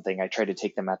believe something, I try to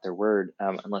take them at their word,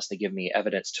 unless they give me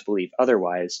evidence to believe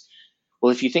otherwise.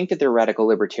 Well, if you think that they're radical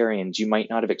libertarians, you might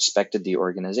not have expected the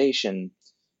organization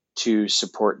to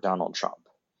support Donald Trump.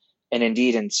 And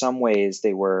indeed, in some ways,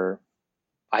 they were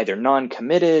either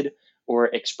non-committed or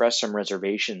expressed some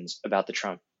reservations about the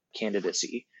Trump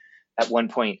candidacy. At one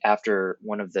point, after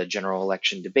one of the general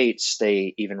election debates,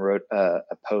 they even wrote a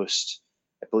post,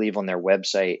 I believe, on their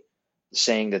website,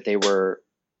 saying that they were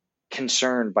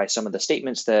concerned by some of the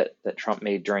statements that Trump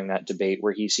made during that debate,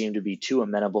 where he seemed to be too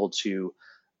amenable to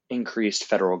increased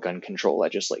federal gun control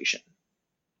legislation.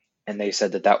 And they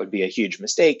said that would be a huge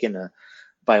mistake and a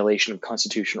violation of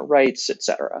constitutional rights,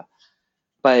 etc.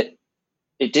 But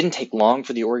it didn't take long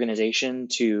for the organization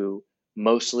to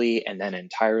mostly and then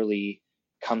entirely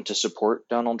come to support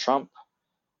Donald Trump.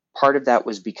 Part of that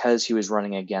was because he was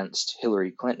running against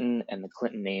Hillary Clinton, and the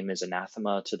Clinton name is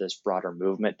anathema to this broader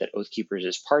movement that Oath Keepers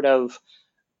is part of,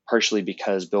 partially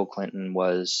because Bill Clinton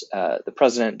was the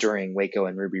president during Waco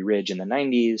and Ruby Ridge in the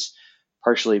 90s,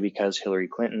 partially because Hillary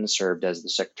Clinton served as the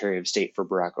Secretary of State for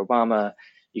Barack Obama.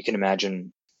 You can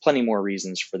imagine plenty more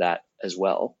reasons for that as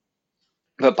well.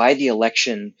 But by the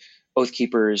election, Oath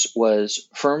Keepers was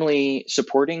firmly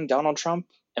supporting Donald Trump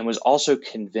and was also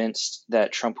convinced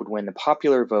that Trump would win the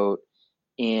popular vote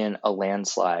in a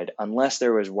landslide unless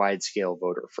there was wide-scale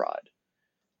voter fraud.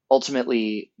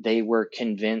 Ultimately, they were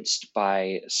convinced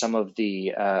by some of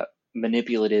the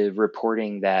manipulative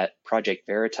reporting that Project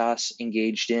Veritas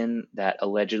engaged in, that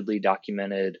allegedly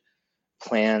documented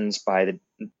plans by the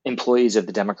employees of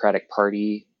the Democratic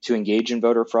Party to engage in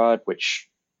voter fraud, which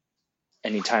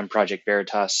anytime Project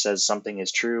Veritas says something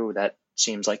is true, that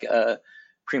seems like a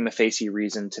prima facie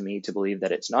reason to me to believe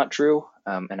that it's not true.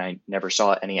 And I never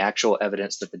saw any actual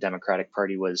evidence that the Democratic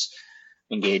Party was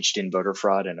engaged in voter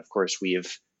fraud. And of course, we have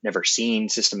never seen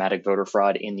systematic voter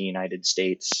fraud in the United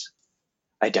States.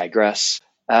 I digress.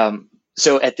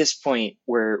 So at this point,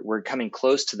 we're coming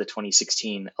close to the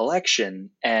 2016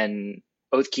 election, and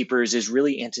Oath Keepers is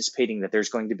really anticipating that there's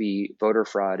going to be voter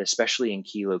fraud, especially in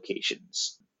key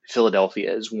locations.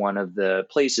 Philadelphia is one of the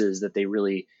places that they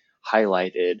really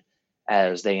highlighted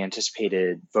as they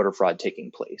anticipated voter fraud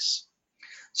taking place.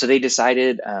 So they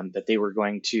decided that they were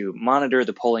going to monitor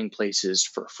the polling places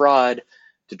for fraud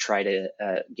to try to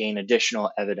gain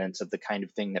additional evidence of the kind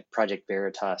of thing that Project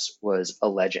Veritas was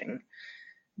alleging.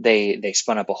 They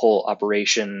spun up a whole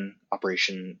Operation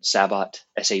Sabot,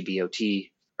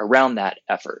 S-A-B-O-T, around that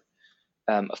effort.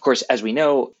 Of course, as we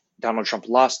know, Donald Trump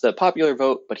lost the popular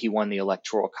vote, but he won the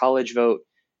Electoral College vote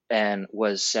and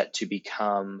was set to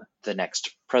become the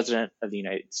next president of the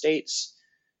United States.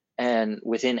 And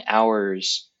within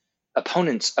hours,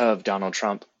 opponents of Donald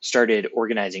Trump started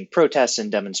organizing protests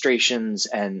and demonstrations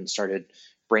and started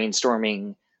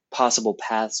brainstorming possible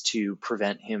paths to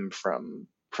prevent him from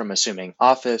from assuming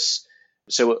office.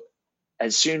 So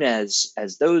as soon as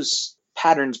those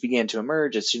patterns began to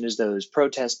emerge, as soon as those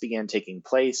protests began taking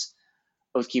place,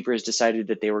 Oath Keepers decided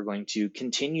that they were going to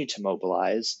continue to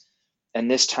mobilize. And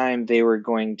this time they were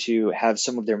going to have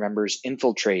some of their members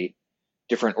infiltrate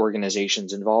different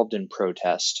organizations involved in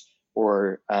protest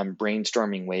or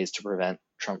brainstorming ways to prevent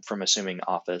Trump from assuming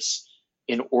office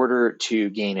in order to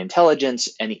gain intelligence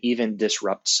and even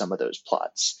disrupt some of those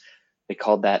plots. They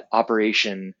called that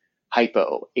Operation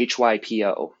Hypo,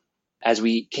 HYPO. As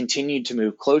we continued to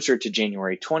move closer to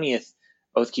January 20th,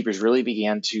 Oath Keepers really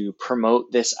began to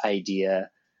promote this idea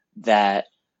that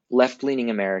left-leaning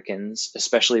Americans,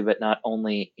 especially but not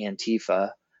only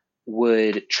Antifa,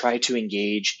 would try to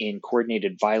engage in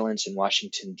coordinated violence in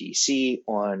Washington, D.C.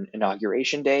 on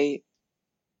Inauguration Day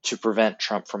to prevent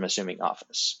Trump from assuming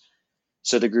office.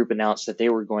 So the group announced that they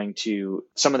were going to,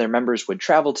 some of their members would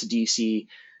travel to D.C.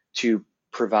 to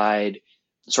provide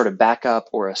sort of backup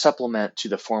or a supplement to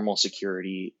the formal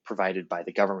security provided by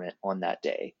the government on that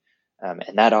day.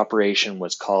 And that operation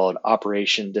was called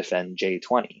Operation Defend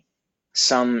J20.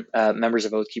 Some members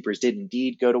of Oath Keepers did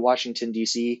indeed go to Washington,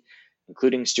 D.C.,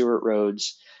 including Stewart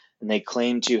Rhodes, and they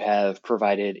claimed to have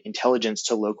provided intelligence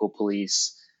to local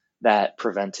police that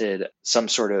prevented some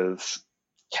sort of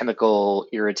chemical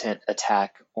irritant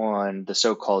attack on the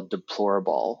so-called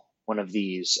Deplorable, one of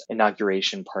these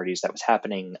inauguration parties that was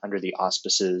happening under the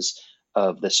auspices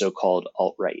of the so-called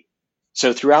alt-right.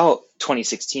 So throughout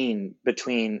 2016,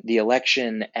 between the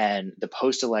election and the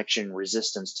post-election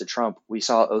resistance to Trump, we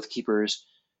saw Oath Keepers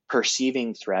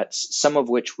perceiving threats, some of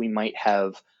which we might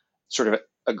have sort of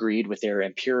agreed with their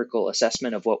empirical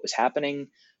assessment of what was happening,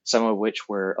 some of which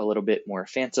were a little bit more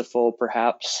fanciful,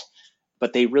 perhaps.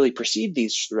 But they really perceived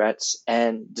these threats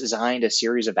and designed a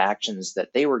series of actions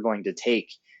that they were going to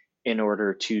take in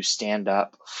order to stand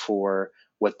up for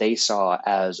what they saw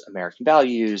as American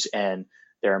values and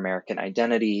their American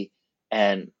identity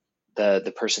and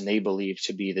the person they believed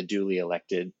to be the duly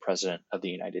elected president of the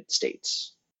United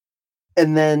States.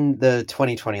 And then the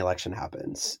 2020 election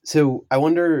happens. So I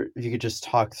wonder if you could just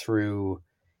talk through,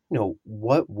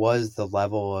 what was the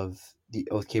level of the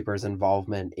Oath Keepers'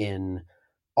 involvement in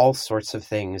all sorts of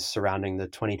things surrounding the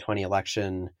 2020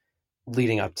 election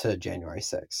leading up to January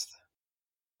 6th?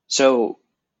 So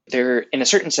there, in a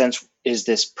certain sense, is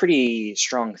this pretty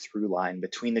strong through line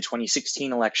between the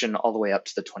 2016 election all the way up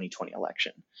to the 2020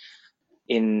 election.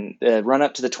 In the run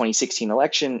up to the 2016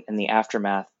 election and the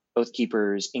aftermath, Oath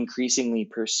Keepers increasingly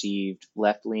perceived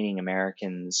left-leaning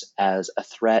Americans as a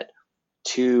threat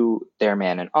to their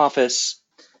man in office,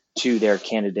 to their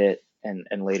candidate, and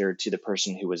later to the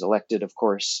person who was elected, of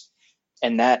course.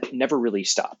 And that never really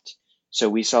stopped. So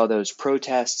we saw those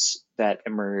protests that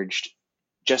emerged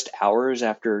just hours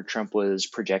after Trump was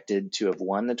projected to have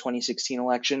won the 2016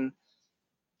 election.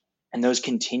 And those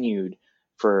continued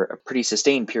for a pretty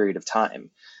sustained period of time.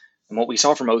 And what we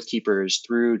saw from Oath Keepers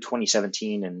through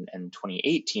 2017 and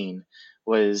 2018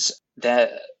 was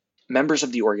that members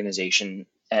of the organization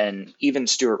and even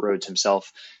Stewart Rhodes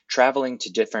himself traveling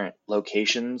to different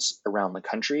locations around the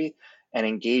country and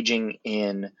engaging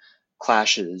in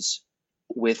clashes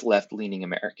with left-leaning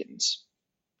Americans.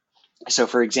 So,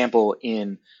 for example,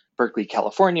 in Berkeley,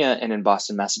 California, and in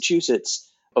Boston, Massachusetts,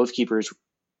 Oath Keepers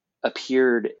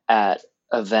appeared at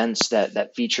events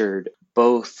that featured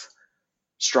both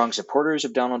strong supporters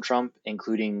of Donald Trump,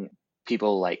 including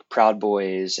people like Proud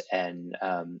Boys and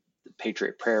the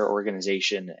Patriot Prayer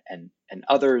Organization and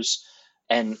others,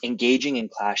 and engaging in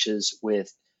clashes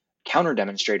with counter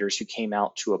demonstrators who came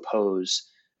out to oppose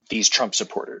these Trump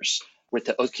supporters, with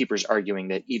the Oath Keepers arguing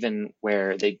that even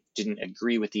where they didn't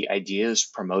agree with the ideas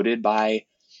promoted by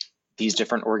these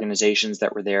different organizations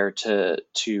that were there to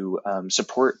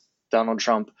support Donald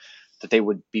Trump, that they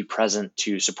would be present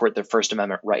to support the First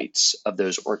Amendment rights of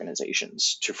those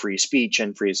organizations to free speech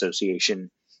and free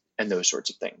association and those sorts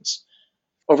of things.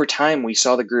 Over time, we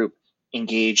saw the group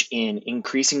engage in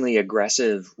increasingly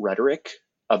aggressive rhetoric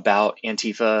about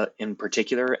Antifa in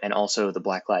particular, and also the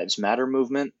Black Lives Matter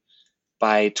movement.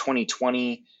 By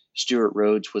 2020, Stewart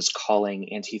Rhodes was calling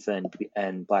Antifa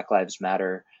and Black Lives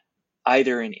Matter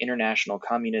either an international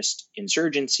communist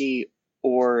insurgency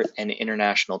or an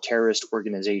international terrorist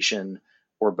organization,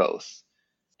 or both.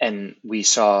 And we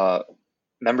saw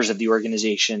members of the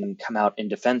organization come out in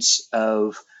defense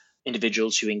of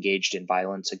individuals who engaged in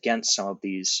violence against some of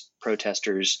these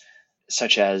protesters,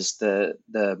 such as the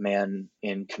man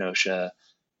in Kenosha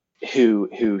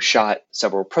who shot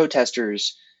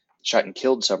and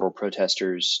killed several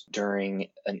protesters during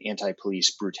an anti-police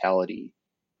brutality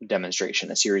demonstration,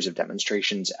 a series of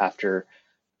demonstrations after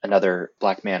another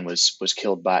Black man was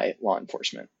killed by law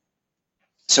enforcement.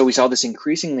 So we saw this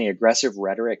increasingly aggressive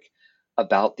rhetoric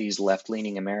about these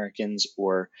left-leaning Americans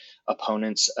or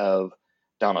opponents of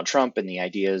Donald Trump and the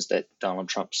ideas that Donald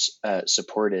Trump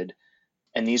supported.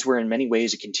 And these were in many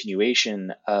ways a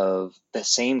continuation of the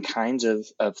same kinds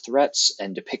of threats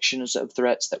and depictions of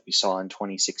threats that we saw in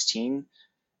 2016,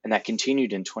 and that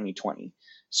continued in 2020.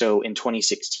 So in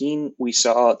 2016, we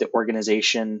saw the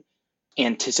organization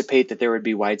anticipate that there would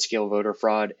be wide-scale voter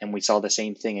fraud, and we saw the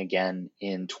same thing again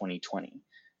in 2020.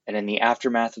 And in the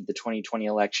aftermath of the 2020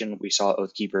 election, we saw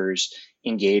Oath Keepers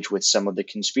engage with some of the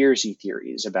conspiracy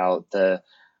theories about the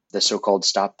so-called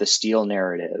Stop the Steal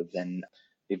narrative. And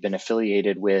they've been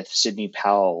affiliated with Sidney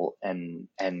Powell and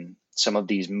some of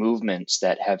these movements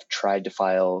that have tried to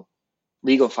file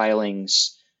legal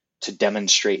filings to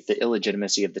demonstrate the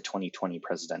illegitimacy of the 2020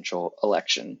 presidential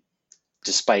election,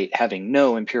 despite having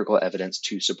no empirical evidence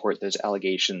to support those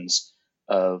allegations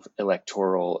of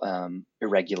electoral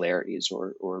irregularities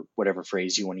or whatever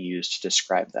phrase you want to use to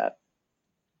describe that.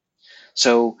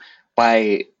 So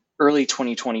by early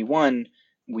 2021,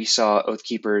 we saw Oath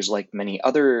Keepers, like many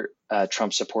other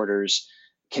Trump supporters,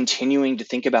 continuing to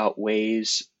think about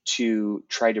ways to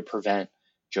try to prevent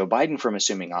Joe Biden from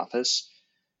assuming office.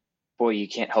 Boy, you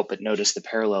can't help but notice the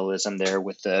parallelism there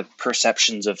with the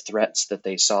perceptions of threats that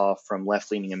they saw from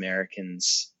left-leaning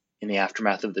Americans in the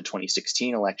aftermath of the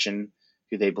 2016 election,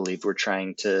 who they believed were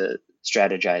trying to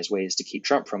strategize ways to keep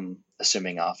Trump from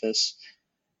assuming office.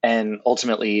 And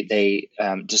ultimately, they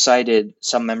decided,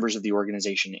 some members of the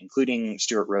organization, including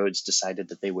Stewart Rhodes, decided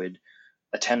that they would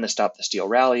attend the Stop the Steal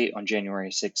rally on January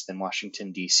 6th in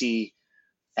Washington, D.C.,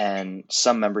 and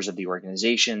some members of the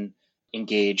organization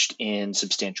engaged in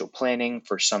substantial planning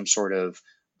for some sort of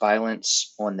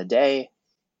violence on the day.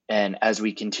 And as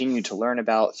we continue to learn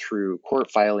about through court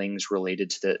filings related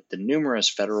to the numerous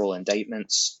federal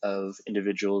indictments of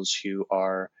individuals who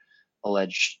are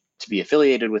alleged to be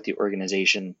affiliated with the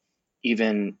organization,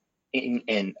 even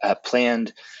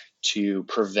planned to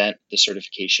prevent the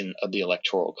certification of the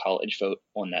Electoral College vote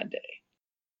on that day.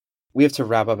 We have to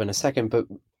wrap up in a second, but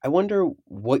I wonder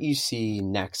what you see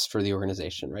next for the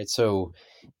organization, right? So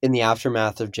in the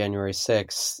aftermath of January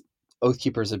 6th, Oath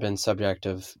Keepers have been subject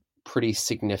of pretty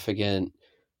significant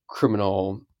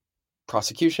criminal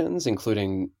prosecutions,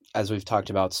 including, as we've talked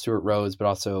about, Stewart Rhodes, but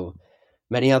also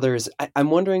many others.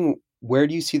 I'm wondering, where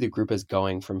do you see the group as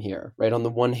going from here, right? On the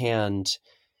one hand,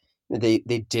 they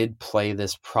did play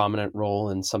this prominent role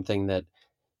in something that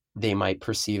they might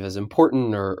perceive as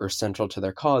important or central to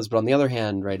their cause. But on the other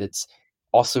hand, right, it's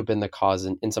also been the cause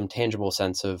in some tangible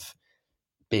sense of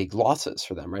big losses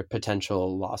for them, right?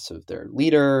 Potential loss of their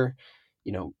leader,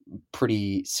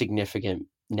 pretty significant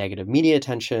negative media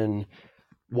attention.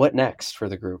 What next for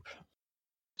the group?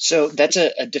 So that's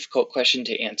a difficult question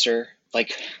to answer,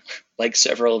 like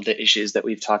several of the issues that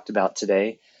we've talked about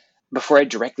today. Before I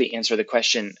directly answer the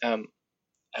question,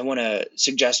 I want to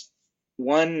suggest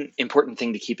one important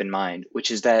thing to keep in mind,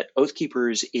 which is that Oath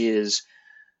Keepers is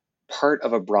part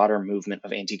of a broader movement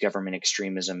of anti-government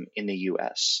extremism in the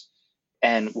US.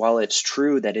 And while it's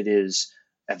true that it is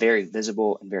a very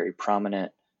visible and very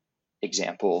prominent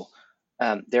example,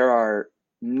 there are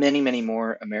many, many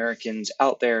more Americans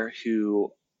out there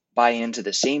who buy into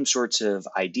the same sorts of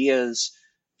ideas,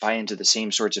 buy into the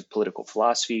same sorts of political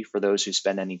philosophy, for those who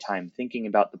spend any time thinking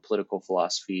about the political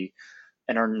philosophy,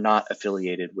 and are not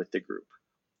affiliated with the group.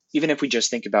 Even if we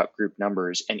just think about group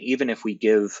numbers, and even if we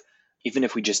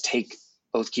just take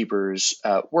Oath Keepers'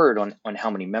 word on how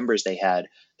many members they had,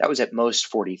 that was at most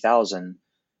 40,000.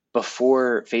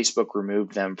 Before Facebook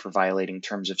removed them for violating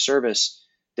terms of service,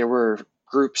 there were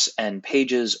groups and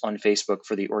pages on Facebook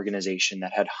for the organization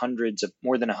that had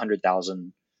more than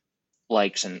 100,000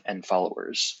 likes and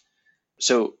followers.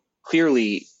 So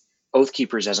clearly, Oath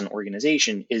Keepers as an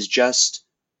organization is just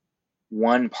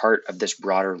one part of this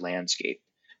broader landscape.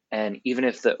 And even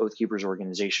if the Oath Keepers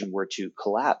organization were to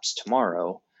collapse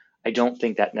tomorrow, I don't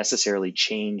think that necessarily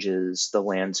changes the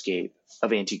landscape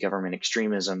of anti-government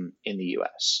extremism in the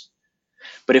US.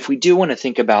 But if we do want to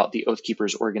think about the Oath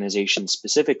Keepers organization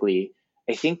specifically,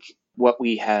 I think what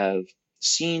we have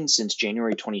seen since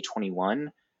January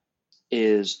 2021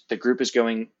 is the group is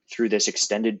going through this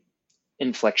extended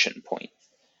inflection point.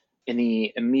 In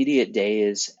the immediate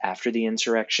days after the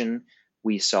insurrection,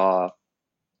 we saw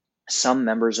some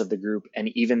members of the group and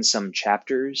even some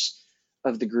chapters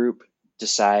of the group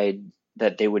decide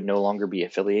that they would no longer be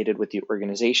affiliated with the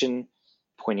organization,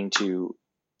 pointing to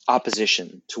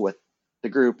opposition to what the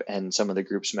group and some of the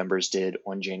group's members did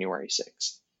on January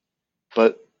 6th.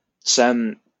 But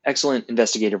some excellent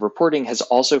investigative reporting has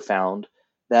also found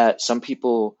that some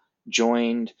people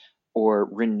joined or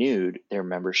renewed their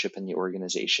membership in the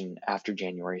organization after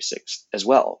January 6th as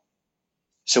well.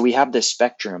 So we have this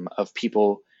spectrum of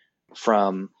people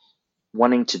from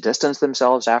wanting to distance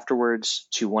themselves afterwards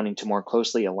to wanting to more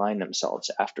closely align themselves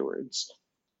afterwards.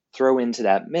 Throw into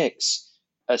that mix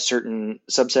a certain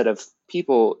subset of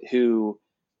people who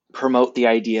promote the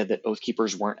idea that Oath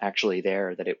Keepers weren't actually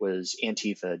there, that it was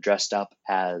Antifa dressed up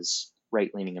as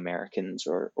right-leaning Americans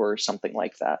or something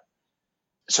like that.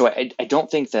 So I don't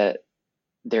think that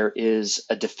there is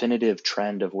a definitive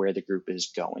trend of where the group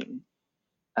is going.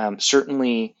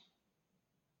 Certainly,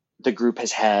 the group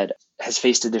has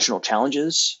faced additional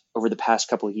challenges over the past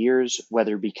couple of years,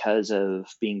 whether because of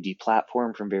being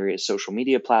deplatformed from various social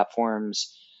media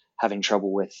platforms, having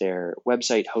trouble with their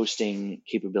website hosting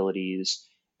capabilities,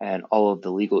 and all of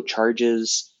the legal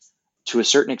charges. To a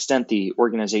certain extent, the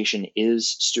organization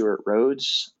is Stewart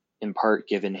Rhodes, in part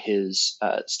given his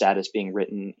status being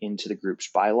written into the group's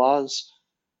bylaws.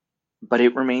 But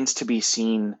it remains to be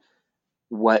seen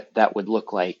what that would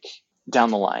look like down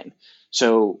the line.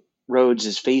 So Rhodes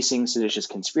is facing seditious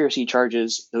conspiracy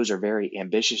charges. Those are very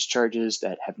ambitious charges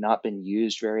that have not been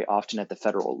used very often at the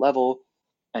federal level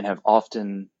and have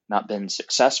often not been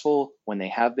successful when they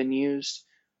have been used.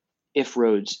 If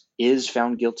Rhodes is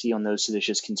found guilty on those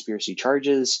seditious conspiracy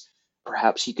charges,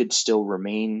 perhaps he could still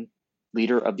remain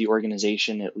leader of the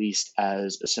organization, at least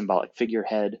as a symbolic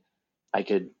figurehead. I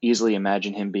could easily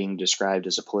imagine him being described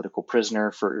as a political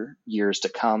prisoner for years to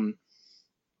come.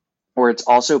 Or it's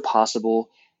also possible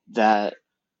that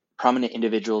prominent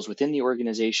individuals within the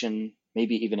organization,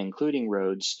 maybe even including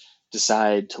Rhodes,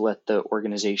 decide to let the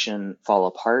organization fall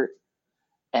apart,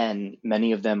 and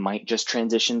many of them might just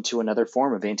transition to another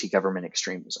form of anti-government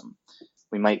extremism.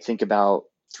 We might think about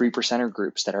 3%er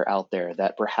groups that are out there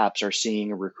that perhaps are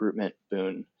seeing a recruitment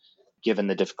boon given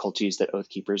the difficulties that Oath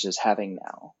Keepers is having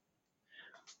now.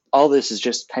 All this is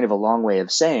just kind of a long way of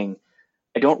saying,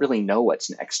 I don't really know what's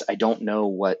next. I don't know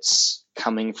what's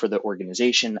coming for the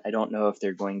organization. I don't know if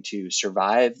they're going to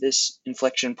survive this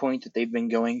inflection point that they've been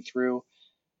going through.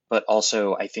 But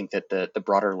also, I think that the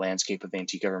broader landscape of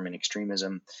anti-government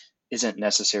extremism isn't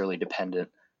necessarily dependent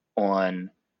on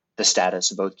the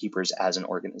status of Oath Keepers as an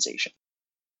organization.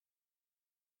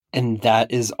 And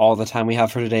that is all the time we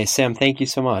have for today. Sam, thank you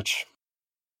so much.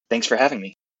 Thanks for having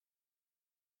me.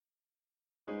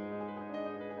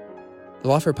 The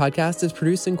Lawfare Podcast is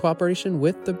produced in cooperation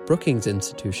with the Brookings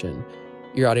Institution.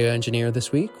 Your audio engineer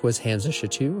this week was Hamza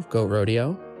Shatu of Goat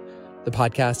Rodeo. The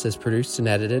podcast is produced and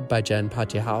edited by Jen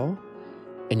Patiahau,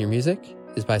 and your music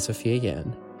is by Sophia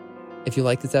Yan. If you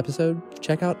like this episode,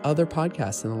 check out other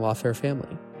podcasts in the Lawfare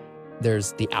family.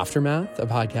 There's The Aftermath, a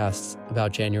podcast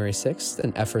about January 6th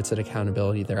and efforts at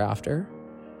accountability thereafter.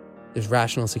 There's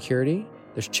Rational Security,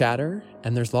 there's Chatter,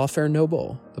 and there's Lawfare No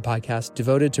Bull, a podcast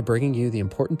devoted to bringing you the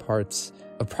important parts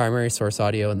of primary source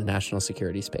audio in the national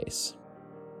security space.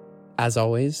 As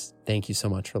always, thank you so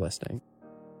much for listening.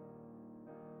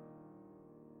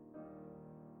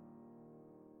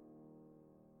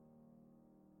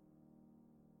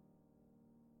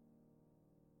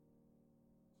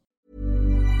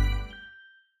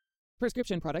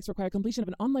 Prescription products require completion of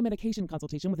an online medication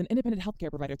consultation with an independent healthcare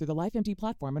provider through the LifeMD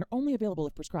platform and are only available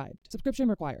if prescribed. Subscription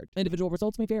required. Individual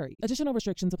results may vary. Additional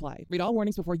restrictions apply. Read all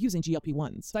warnings before using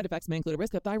GLP-1s. Side effects may include a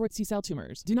risk of thyroid C-cell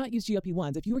tumors. Do not use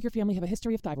GLP-1s if you or your family have a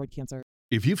history of thyroid cancer.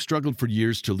 If you've struggled for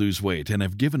years to lose weight and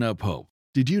have given up hope,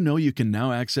 did you know you can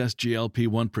now access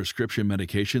GLP-1 prescription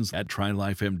medications at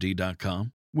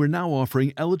TryLifeMD.com? We're now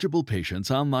offering eligible patients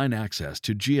online access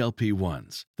to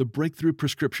GLP-1s, the breakthrough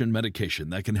prescription medication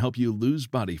that can help you lose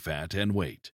body fat and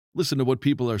weight. Listen to what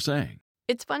people are saying.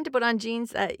 It's fun to put on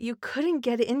jeans that you couldn't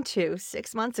get into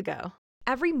 6 months ago.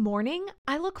 Every morning,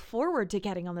 I look forward to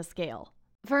getting on the scale.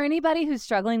 For anybody who's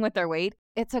struggling with their weight,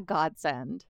 it's a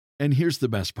godsend. And here's the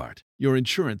best part. Your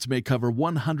insurance may cover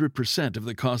 100% of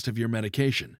the cost of your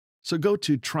medication. So go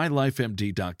to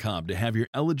TryLifeMD.com to have your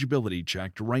eligibility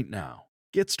checked right now.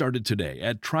 Get started today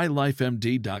at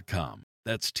TryLifeMD.com.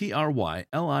 That's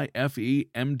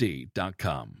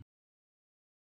TryLifeMD.com.